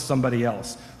sell it to somebody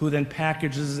else who then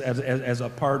packages as a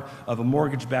part of a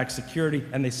mortgage-backed security,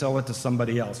 and they sell it to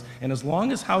somebody else. And as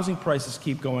long as housing prices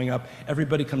keep going up,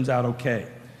 everybody comes out okay.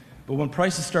 But when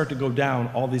prices start to go down,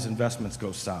 all these investments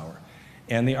go sour.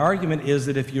 And the argument is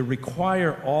that if you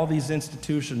require all these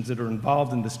institutions that are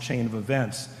involved in this chain of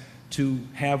events to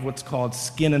have what's called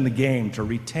skin in the game, to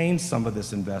retain some of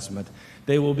this investment,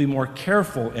 they will be more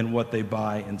careful in what they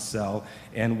buy and sell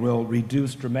and will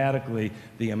reduce dramatically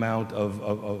the amount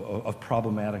of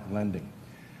problematic lending.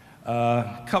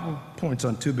 A couple points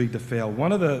on too big to fail.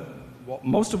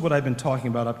 Most of what I've been talking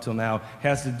about up till now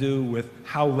has to do with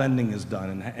how lending is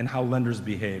done and how lenders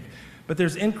behave. But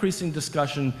there's increasing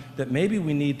discussion that maybe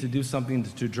we need to do something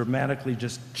to dramatically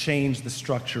just change the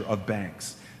structure of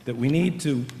banks. That we need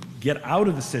to get out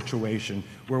of the situation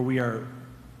where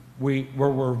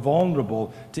we're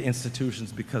vulnerable to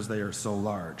institutions because they are so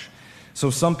large. So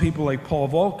some people like Paul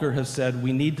Volcker have said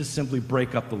we need to simply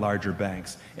break up the larger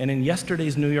banks. And in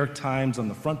yesterday's New York Times, on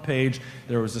the front page,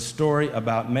 there was a story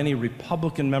about many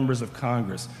Republican members of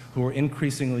Congress who are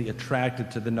increasingly attracted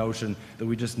to the notion that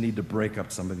we just need to break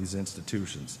up some of these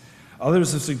institutions.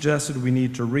 Others have suggested we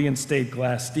need to reinstate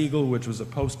Glass-Steagall, which was a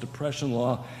post-Depression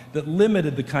law that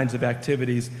limited the kinds of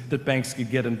activities that banks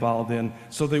could get involved in,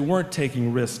 so they weren't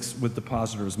taking risks with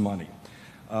depositors' money.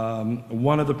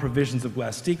 One of the provisions of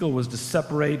Glass-Steagall was to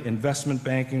separate investment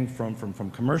banking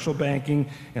from commercial banking,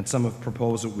 and some have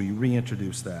proposed that we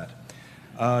reintroduce that.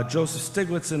 Joseph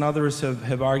Stiglitz and others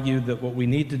have argued that what we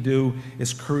need to do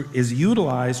is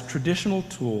utilize traditional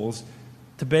tools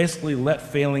to basically let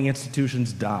failing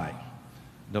institutions die.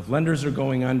 And if lenders are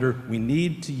going under, we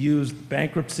need to use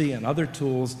bankruptcy and other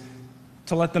tools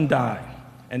to let them die,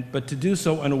 but to do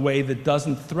so in a way that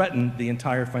doesn't threaten the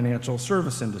entire financial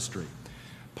service industry.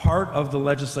 Part of the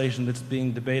legislation that's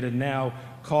being debated now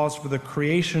calls for the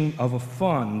creation of a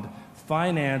fund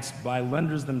financed by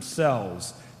lenders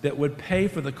themselves that would pay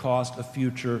for the cost of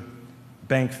future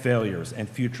bank failures and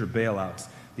future bailouts.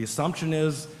 The assumption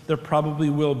is there probably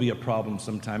will be a problem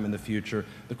sometime in the future.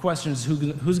 The question is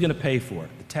who's going to pay for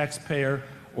it, the taxpayer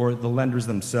or the lenders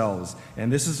themselves?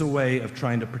 And this is a way of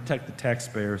trying to protect the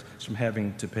taxpayers from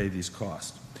having to pay these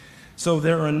costs. So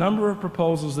there are a number of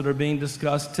proposals that are being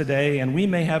discussed today, and we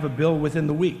may have a bill within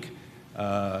the week,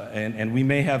 and we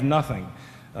may have nothing.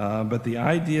 But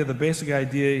the basic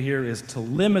idea here is to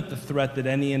limit the threat that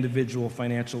any individual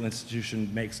financial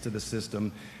institution makes to the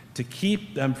system, to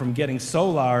keep them from getting so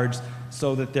large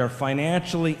so that they're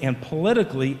financially and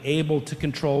politically able to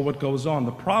control what goes on.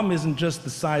 The problem isn't just the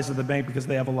size of the bank because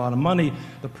they have a lot of money.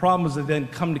 The problem is they then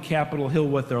come to Capitol Hill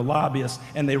with their lobbyists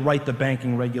and they write the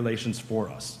banking regulations for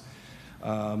us.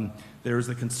 There's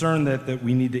a concern that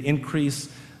we need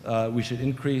to we should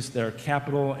increase their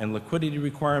capital and liquidity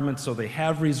requirements so they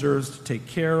have reserves to take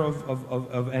care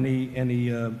of any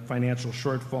financial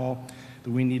shortfall. That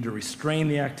we need to restrain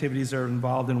the activities that are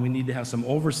involved, and we need to have some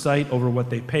oversight over what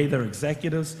they pay their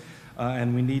executives,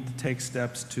 and we need to take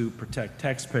steps to protect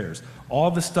taxpayers.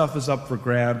 All this stuff is up for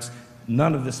grabs.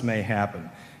 None of this may happen.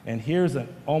 And here's an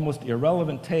almost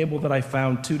irrelevant table that I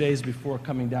found 2 days before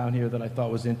coming down here that I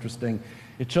thought was interesting.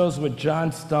 It shows what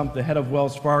John Stump, the head of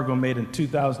Wells Fargo, made in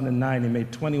 2009. He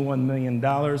made $21 million.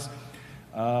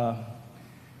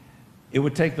 It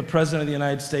would take the President of the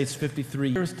United States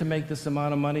 53 years to make this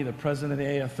amount of money. The President of the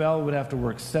AFL would have to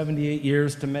work 78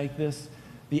 years to make this.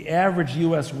 The average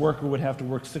U.S. worker would have to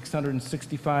work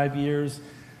 665 years.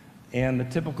 And the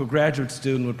typical graduate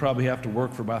student would probably have to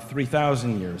work for about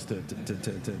 3,000 years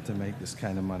to make this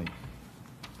kind of money.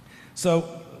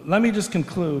 So let me just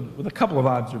conclude with a couple of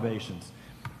observations.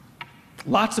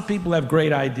 Lots of people have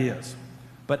great ideas,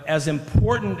 but as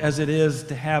important as it is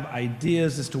to have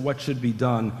ideas as to what should be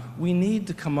done, we need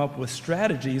to come up with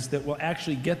strategies that will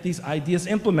actually get these ideas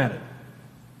implemented.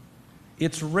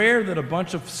 It's rare that a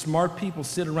bunch of smart people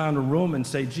sit around a room and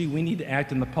say, gee, we need to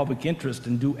act in the public interest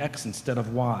and do X instead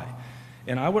of Y.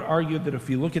 And I would argue that if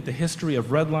you look at the history of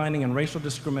redlining and racial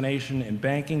discrimination in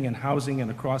banking and housing and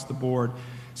across the board,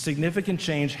 significant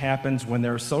change happens when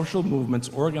there are social movements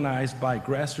organized by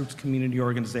grassroots community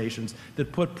organizations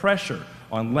that put pressure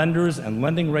on lenders and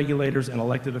lending regulators and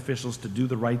elected officials to do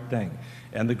the right thing.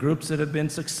 And the groups that have been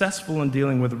successful in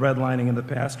dealing with redlining in the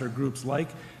past are groups like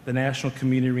the National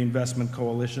Community Reinvestment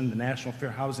Coalition, the National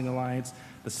Fair Housing Alliance,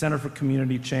 the Center for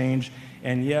Community Change,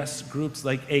 and yes, groups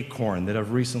like ACORN that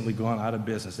have recently gone out of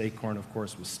business. ACORN, of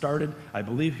course, was started, I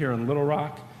believe, here in Little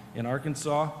Rock in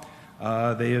Arkansas.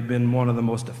 They have been one of the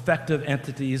most effective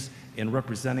entities in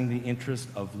representing the interest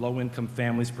of low-income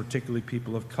families, particularly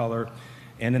people of color.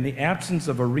 And in the absence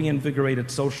of a reinvigorated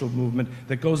social movement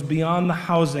that goes beyond the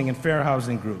housing and fair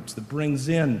housing groups, that brings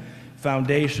in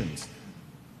foundations,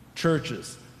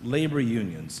 churches, labor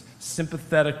unions,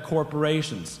 sympathetic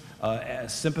corporations,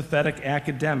 sympathetic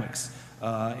academics,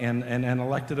 and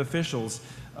elected officials,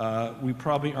 we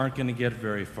probably aren't going to get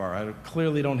very far. I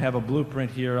clearly don't have a blueprint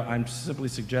here. I'm simply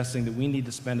suggesting that we need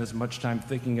to spend as much time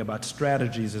thinking about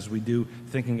strategies as we do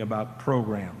thinking about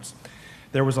programs.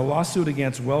 There was a lawsuit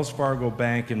against Wells Fargo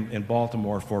Bank in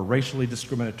Baltimore for racially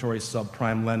discriminatory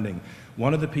subprime lending.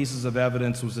 One of the pieces of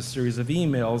evidence was a series of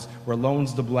emails where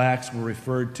loans to blacks were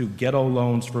referred to ghetto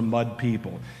loans for mud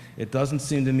people. It doesn't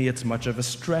seem to me it's much of a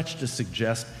stretch to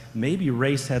suggest maybe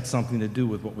race had something to do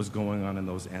with what was going on in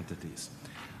those entities.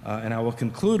 And I will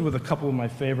conclude with a couple of my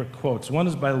favorite quotes. One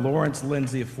is by Lawrence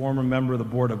Lindsay, a former member of the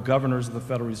Board of Governors of the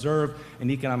Federal Reserve, an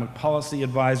economic policy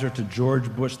advisor to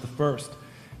George Bush I.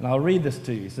 And I'll read this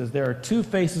to you. He says, there are two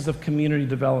faces of community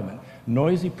development,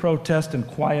 noisy protest and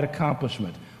quiet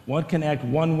accomplishment. One can act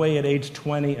one way at age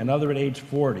 20, another at age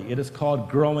 40. It is called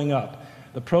growing up.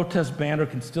 The protest banner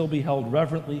can still be held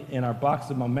reverently in our box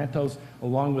of mementos,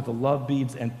 along with the love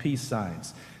beads and peace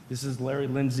signs. This is Larry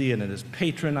Lindsay, and it is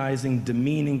patronizing,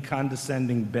 demeaning,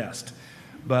 condescending best.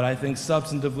 But I think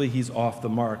substantively he's off the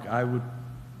mark. I would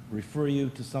refer you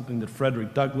to something that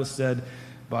Frederick Douglass said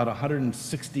about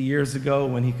 160 years ago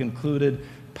when he concluded,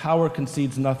 power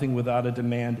concedes nothing without a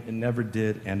demand. It never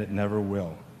did, and it never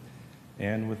will.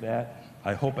 And with that,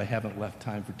 I hope I haven't left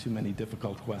time for too many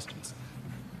difficult questions.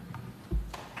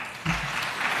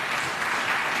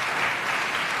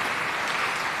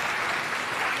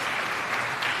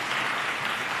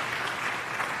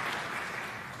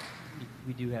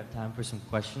 We do have time for some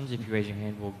questions. If you raise your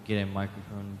hand, we'll get a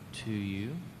microphone to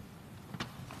you.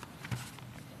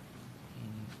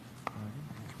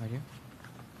 Right here.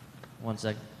 1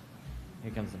 second.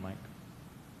 Here comes the mic.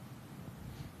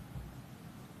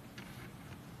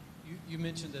 You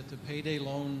mentioned that the payday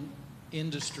loan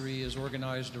industry is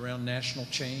organized around national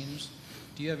chains.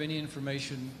 Do you have any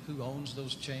information who owns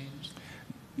those chains?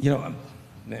 You know,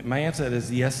 my answer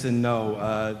is yes and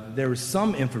no. There is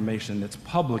some information that's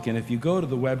public, and if you go to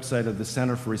the website of the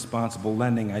Center for Responsible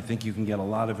Lending, I think you can get a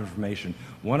lot of information.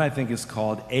 One I think is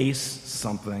called ACE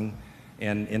something,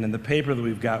 and in the paper that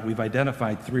we've got, we've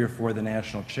identified 3 or 4 of the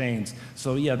national chains.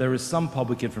 So yeah, there is some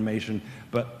public information,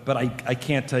 but I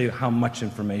can't tell you how much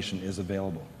information is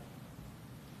available.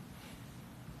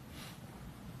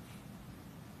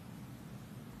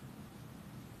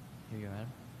 Here you go, Adam.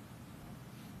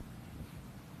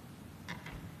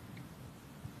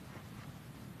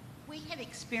 We have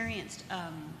experienced,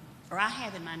 or I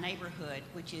have in my neighborhood,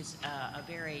 which is a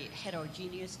very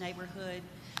heterogeneous neighborhood,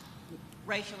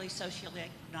 racially,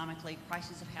 socioeconomically,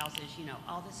 prices of houses, you know,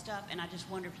 all this stuff, and I just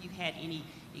wonder if you had any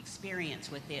experience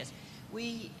with this.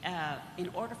 We, in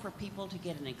order for people to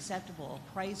get an acceptable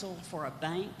appraisal for a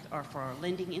bank or for a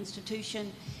lending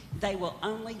institution, they will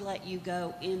only let you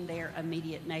go in their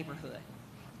immediate neighborhood.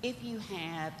 If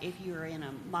you're in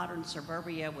a modern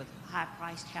suburbia with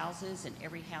high-priced houses and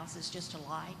every house is just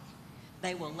alike,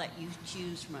 they will let you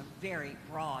choose from a very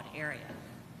broad area.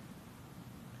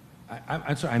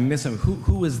 I'm sorry, I miss him.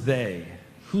 Who is they?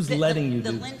 Who's letting you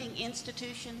do? The lending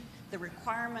institution, the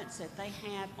requirements that they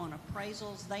have on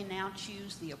appraisals, they now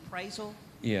choose the appraisal.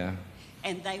 Yeah.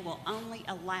 And they will only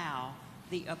allow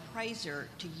the appraiser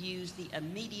to use the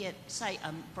immediate, say,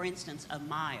 for instance, a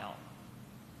mile.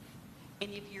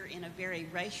 And if you're in a very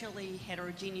racially,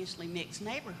 heterogeneously mixed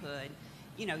neighborhood,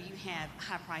 you know, you have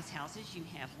high-priced houses, you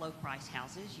have low-priced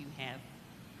houses, you have,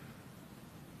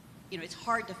 you know, it's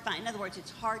hard to find, in other words,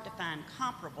 it's hard to find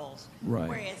comparables. Right.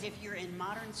 Whereas if you're in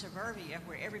modern suburbia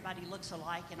where everybody looks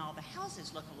alike and all the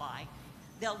houses look alike,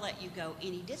 they'll let you go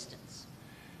any distance.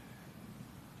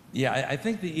 Yeah, I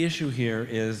think the issue here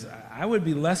is I would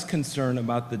be less concerned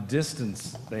about the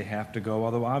distance they have to go,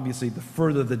 although obviously the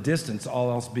further the distance,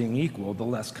 all else being equal, the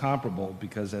less comparable,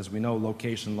 because as we know,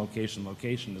 location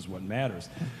is what matters.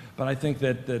 But I think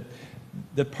that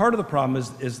part of the problem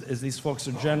is these folks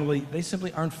are generally, they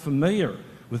simply aren't familiar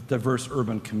with diverse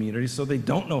urban communities, so they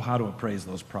don't know how to appraise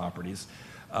those properties.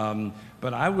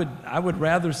 But I would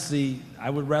rather see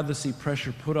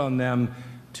pressure put on them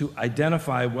to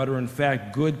identify what are in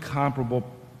fact good comparable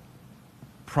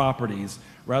properties,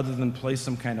 rather than place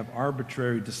some kind of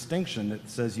arbitrary distinction that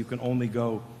says you can only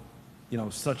go, you know,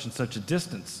 such and such a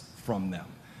distance from them.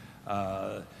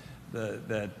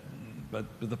 But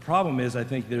the problem is, I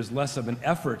think there's less of an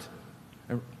effort.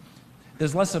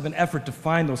 There's less of an effort to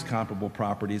find those comparable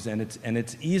properties, and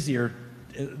it's easier.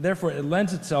 Therefore, it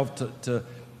lends itself to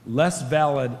less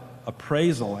valid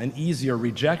appraisal and easier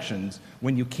rejections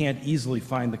when you can't easily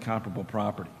find the comparable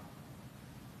property.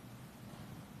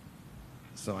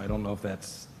 So I don't know if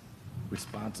that's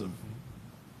responsive.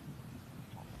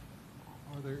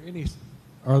 Are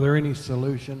there any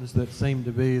solutions that seem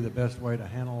to be the best way to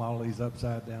handle all these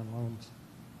upside down loans?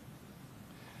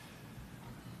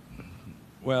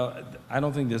 Well, I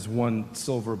don't think there's one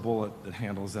silver bullet that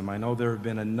handles them. I know there have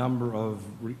been a number of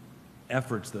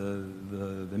efforts, the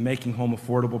Making Home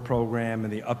Affordable program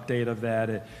and the update of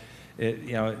that.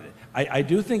 You know, I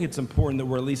do think it's important that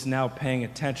we're at least now paying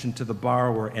attention to the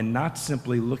borrower and not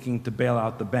simply looking to bail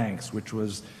out the banks, which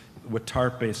was what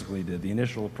TARP basically did. The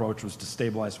initial approach was to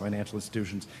stabilize financial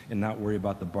institutions and not worry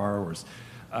about the borrowers.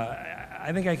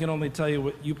 I think I can only tell you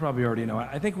what you probably already know.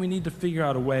 I think we need to figure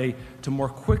out a way to more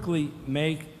quickly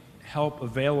make help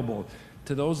available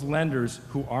to those lenders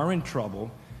who are in trouble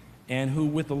and who,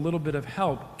 with a little bit of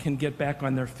help, can get back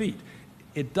on their feet.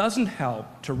 It doesn't help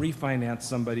to refinance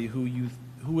somebody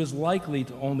who is likely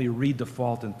to only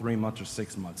redefault in 3 months or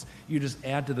 6 months. You just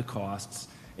add to the costs,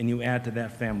 and you add to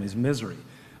that family's misery.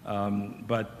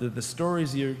 But the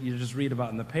stories you just read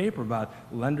about in the paper about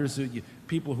lenders,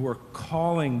 people who are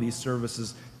calling these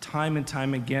services time and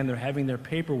time again, they're having their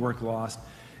paperwork lost.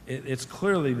 It's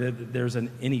clearly that there's an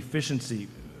inefficiency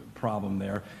problem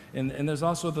there, and there's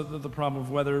also the problem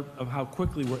of how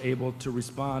quickly we're able to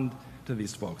respond to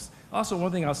these folks. Also,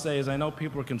 one thing I'll say is I know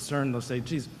people are concerned. They'll say,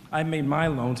 geez, I made my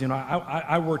loans, you know,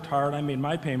 I worked hard, I made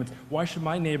my payments. Why should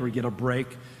my neighbor get a break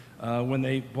when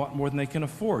they bought more than they can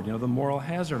afford? You know, the moral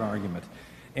hazard argument.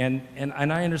 And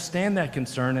I understand that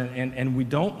concern, and we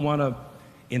don't want to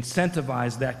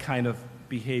incentivize that kind of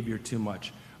behavior too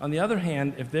much. On the other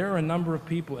hand, if there are a number of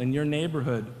people in your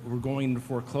neighborhood who are going into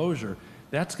foreclosure,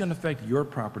 that's going to affect your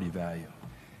property value.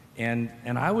 And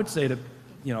I would say that,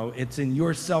 you know, it's in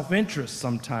your self-interest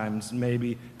sometimes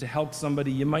maybe to help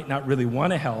somebody you might not really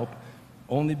want to help,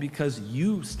 only because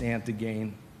you stand to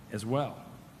gain as well.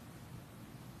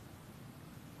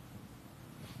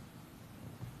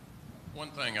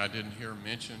 One thing I didn't hear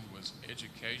mentioned was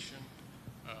education.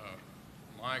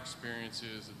 My experience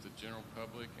is that the general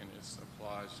public, and this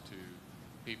applies to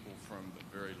people from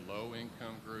the very low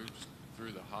income groups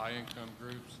through the high income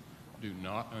groups, do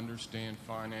not understand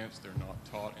finance. They're not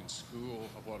taught in school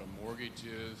of what a mortgage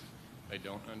is. They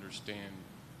don't understand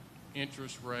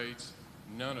interest rates,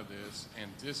 none of this,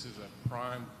 and this is a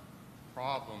prime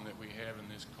problem that we have in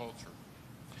this culture.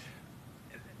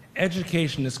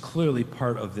 Education is clearly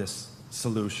part of this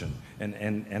solution,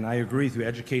 and I agree with you.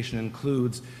 Education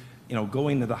includes, you know,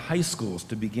 going to the high schools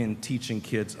to begin teaching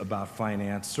kids about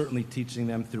finance, certainly teaching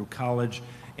them through college,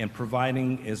 and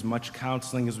providing as much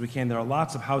counseling as we can. There are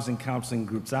lots of housing counseling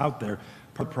groups out there.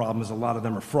 Part of the problem is a lot of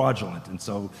them are fraudulent, and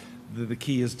so the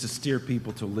key is to steer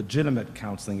people to legitimate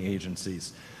counseling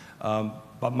agencies.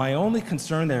 But my only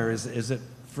concern there is that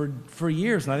for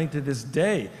years, and I think to this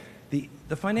day,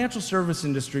 the financial service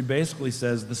industry basically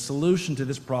says the solution to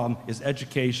this problem is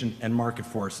education and market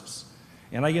forces.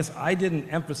 And I guess I didn't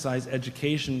emphasize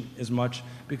education as much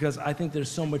because I think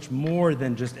there's so much more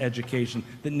than just education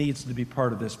that needs to be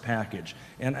part of this package.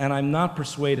 And I'm not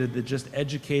persuaded that just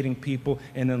educating people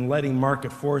and then letting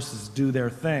market forces do their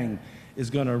thing is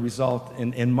going to result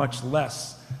in much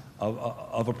less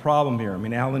of a problem here. I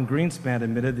mean, Alan Greenspan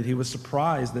admitted that he was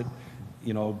surprised that,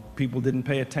 you know, people didn't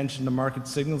pay attention to market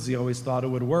signals. He always thought it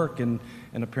would work, and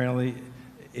apparently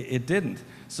it didn't.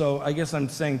 So I guess I'm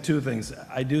saying two things.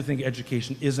 I do think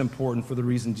education is important for the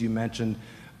reasons you mentioned,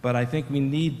 but I think we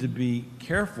need to be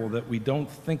careful that we don't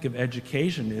think of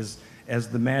education as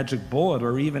the magic bullet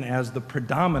or even as the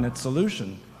predominant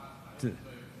solution.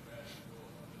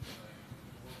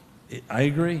 I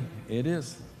agree, it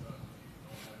is.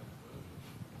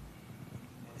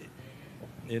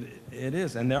 It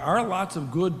is, and there are lots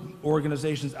of good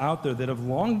organizations out there that have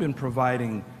long been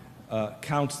providing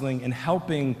counseling and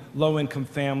helping low-income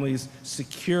families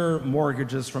secure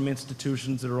mortgages from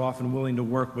institutions that are often willing to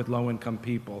work with low-income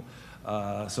people.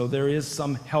 So there is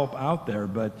some help out there,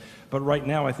 but right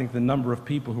now I think the number of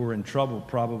people who are in trouble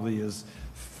probably is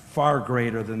far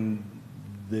greater than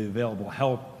the available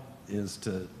help is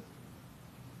to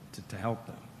help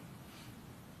them.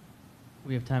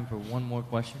 We have time for one more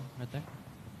question right there.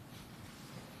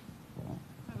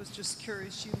 I was just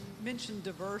curious, you mentioned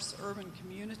diverse urban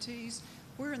communities.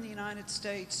 Where in the United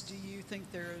States do you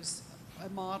think there is a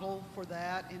model for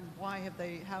that, and how have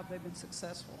they been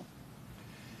successful?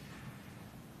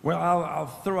 Well, I'll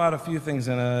throw out a few things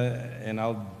and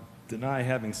I'll deny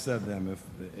having said them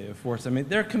if forced. I mean,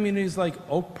 there are communities like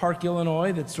Oak Park,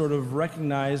 Illinois, that's sort of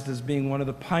recognized as being one of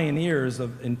the pioneers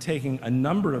in taking a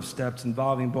number of steps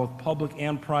involving both public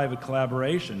and private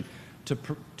collaboration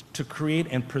to create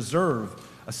and preserve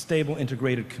a stable,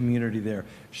 integrated community there.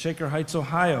 Shaker Heights,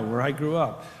 Ohio, where I grew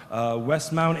up,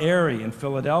 West Mount Airy in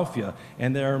Philadelphia,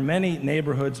 and there are many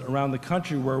neighborhoods around the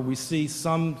country where we see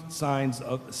some signs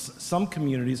of some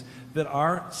communities that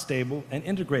are stable and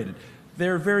integrated.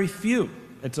 There are very few.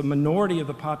 It's a minority of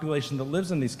the population that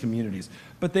lives in these communities,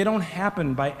 but they don't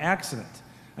happen by accident.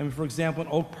 I mean, for example, in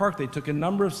Oak Park, they took a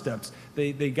number of steps.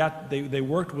 They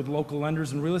worked with local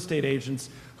lenders and real estate agents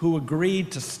who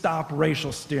agreed to stop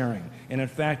racial steering, and in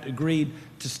fact agreed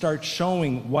to start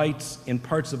showing whites in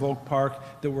parts of Oak Park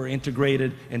that were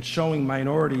integrated and showing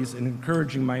minorities and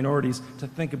encouraging minorities to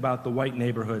think about the white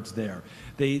neighborhoods there.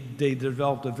 They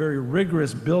developed a very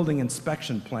rigorous building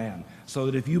inspection plan so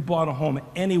that if you bought a home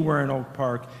anywhere in Oak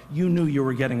Park, you knew you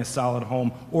were getting a solid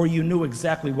home, or you knew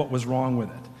exactly what was wrong with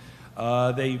it.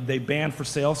 They banned for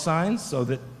sale signs so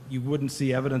that you wouldn't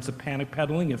see evidence of panic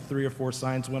peddling if 3 or 4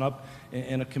 signs went up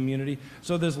in a community.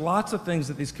 So there's lots of things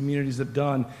that these communities have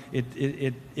done.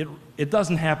 It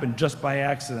doesn't happen just by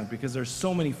accident because there's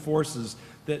so many forces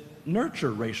that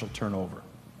nurture racial turnover.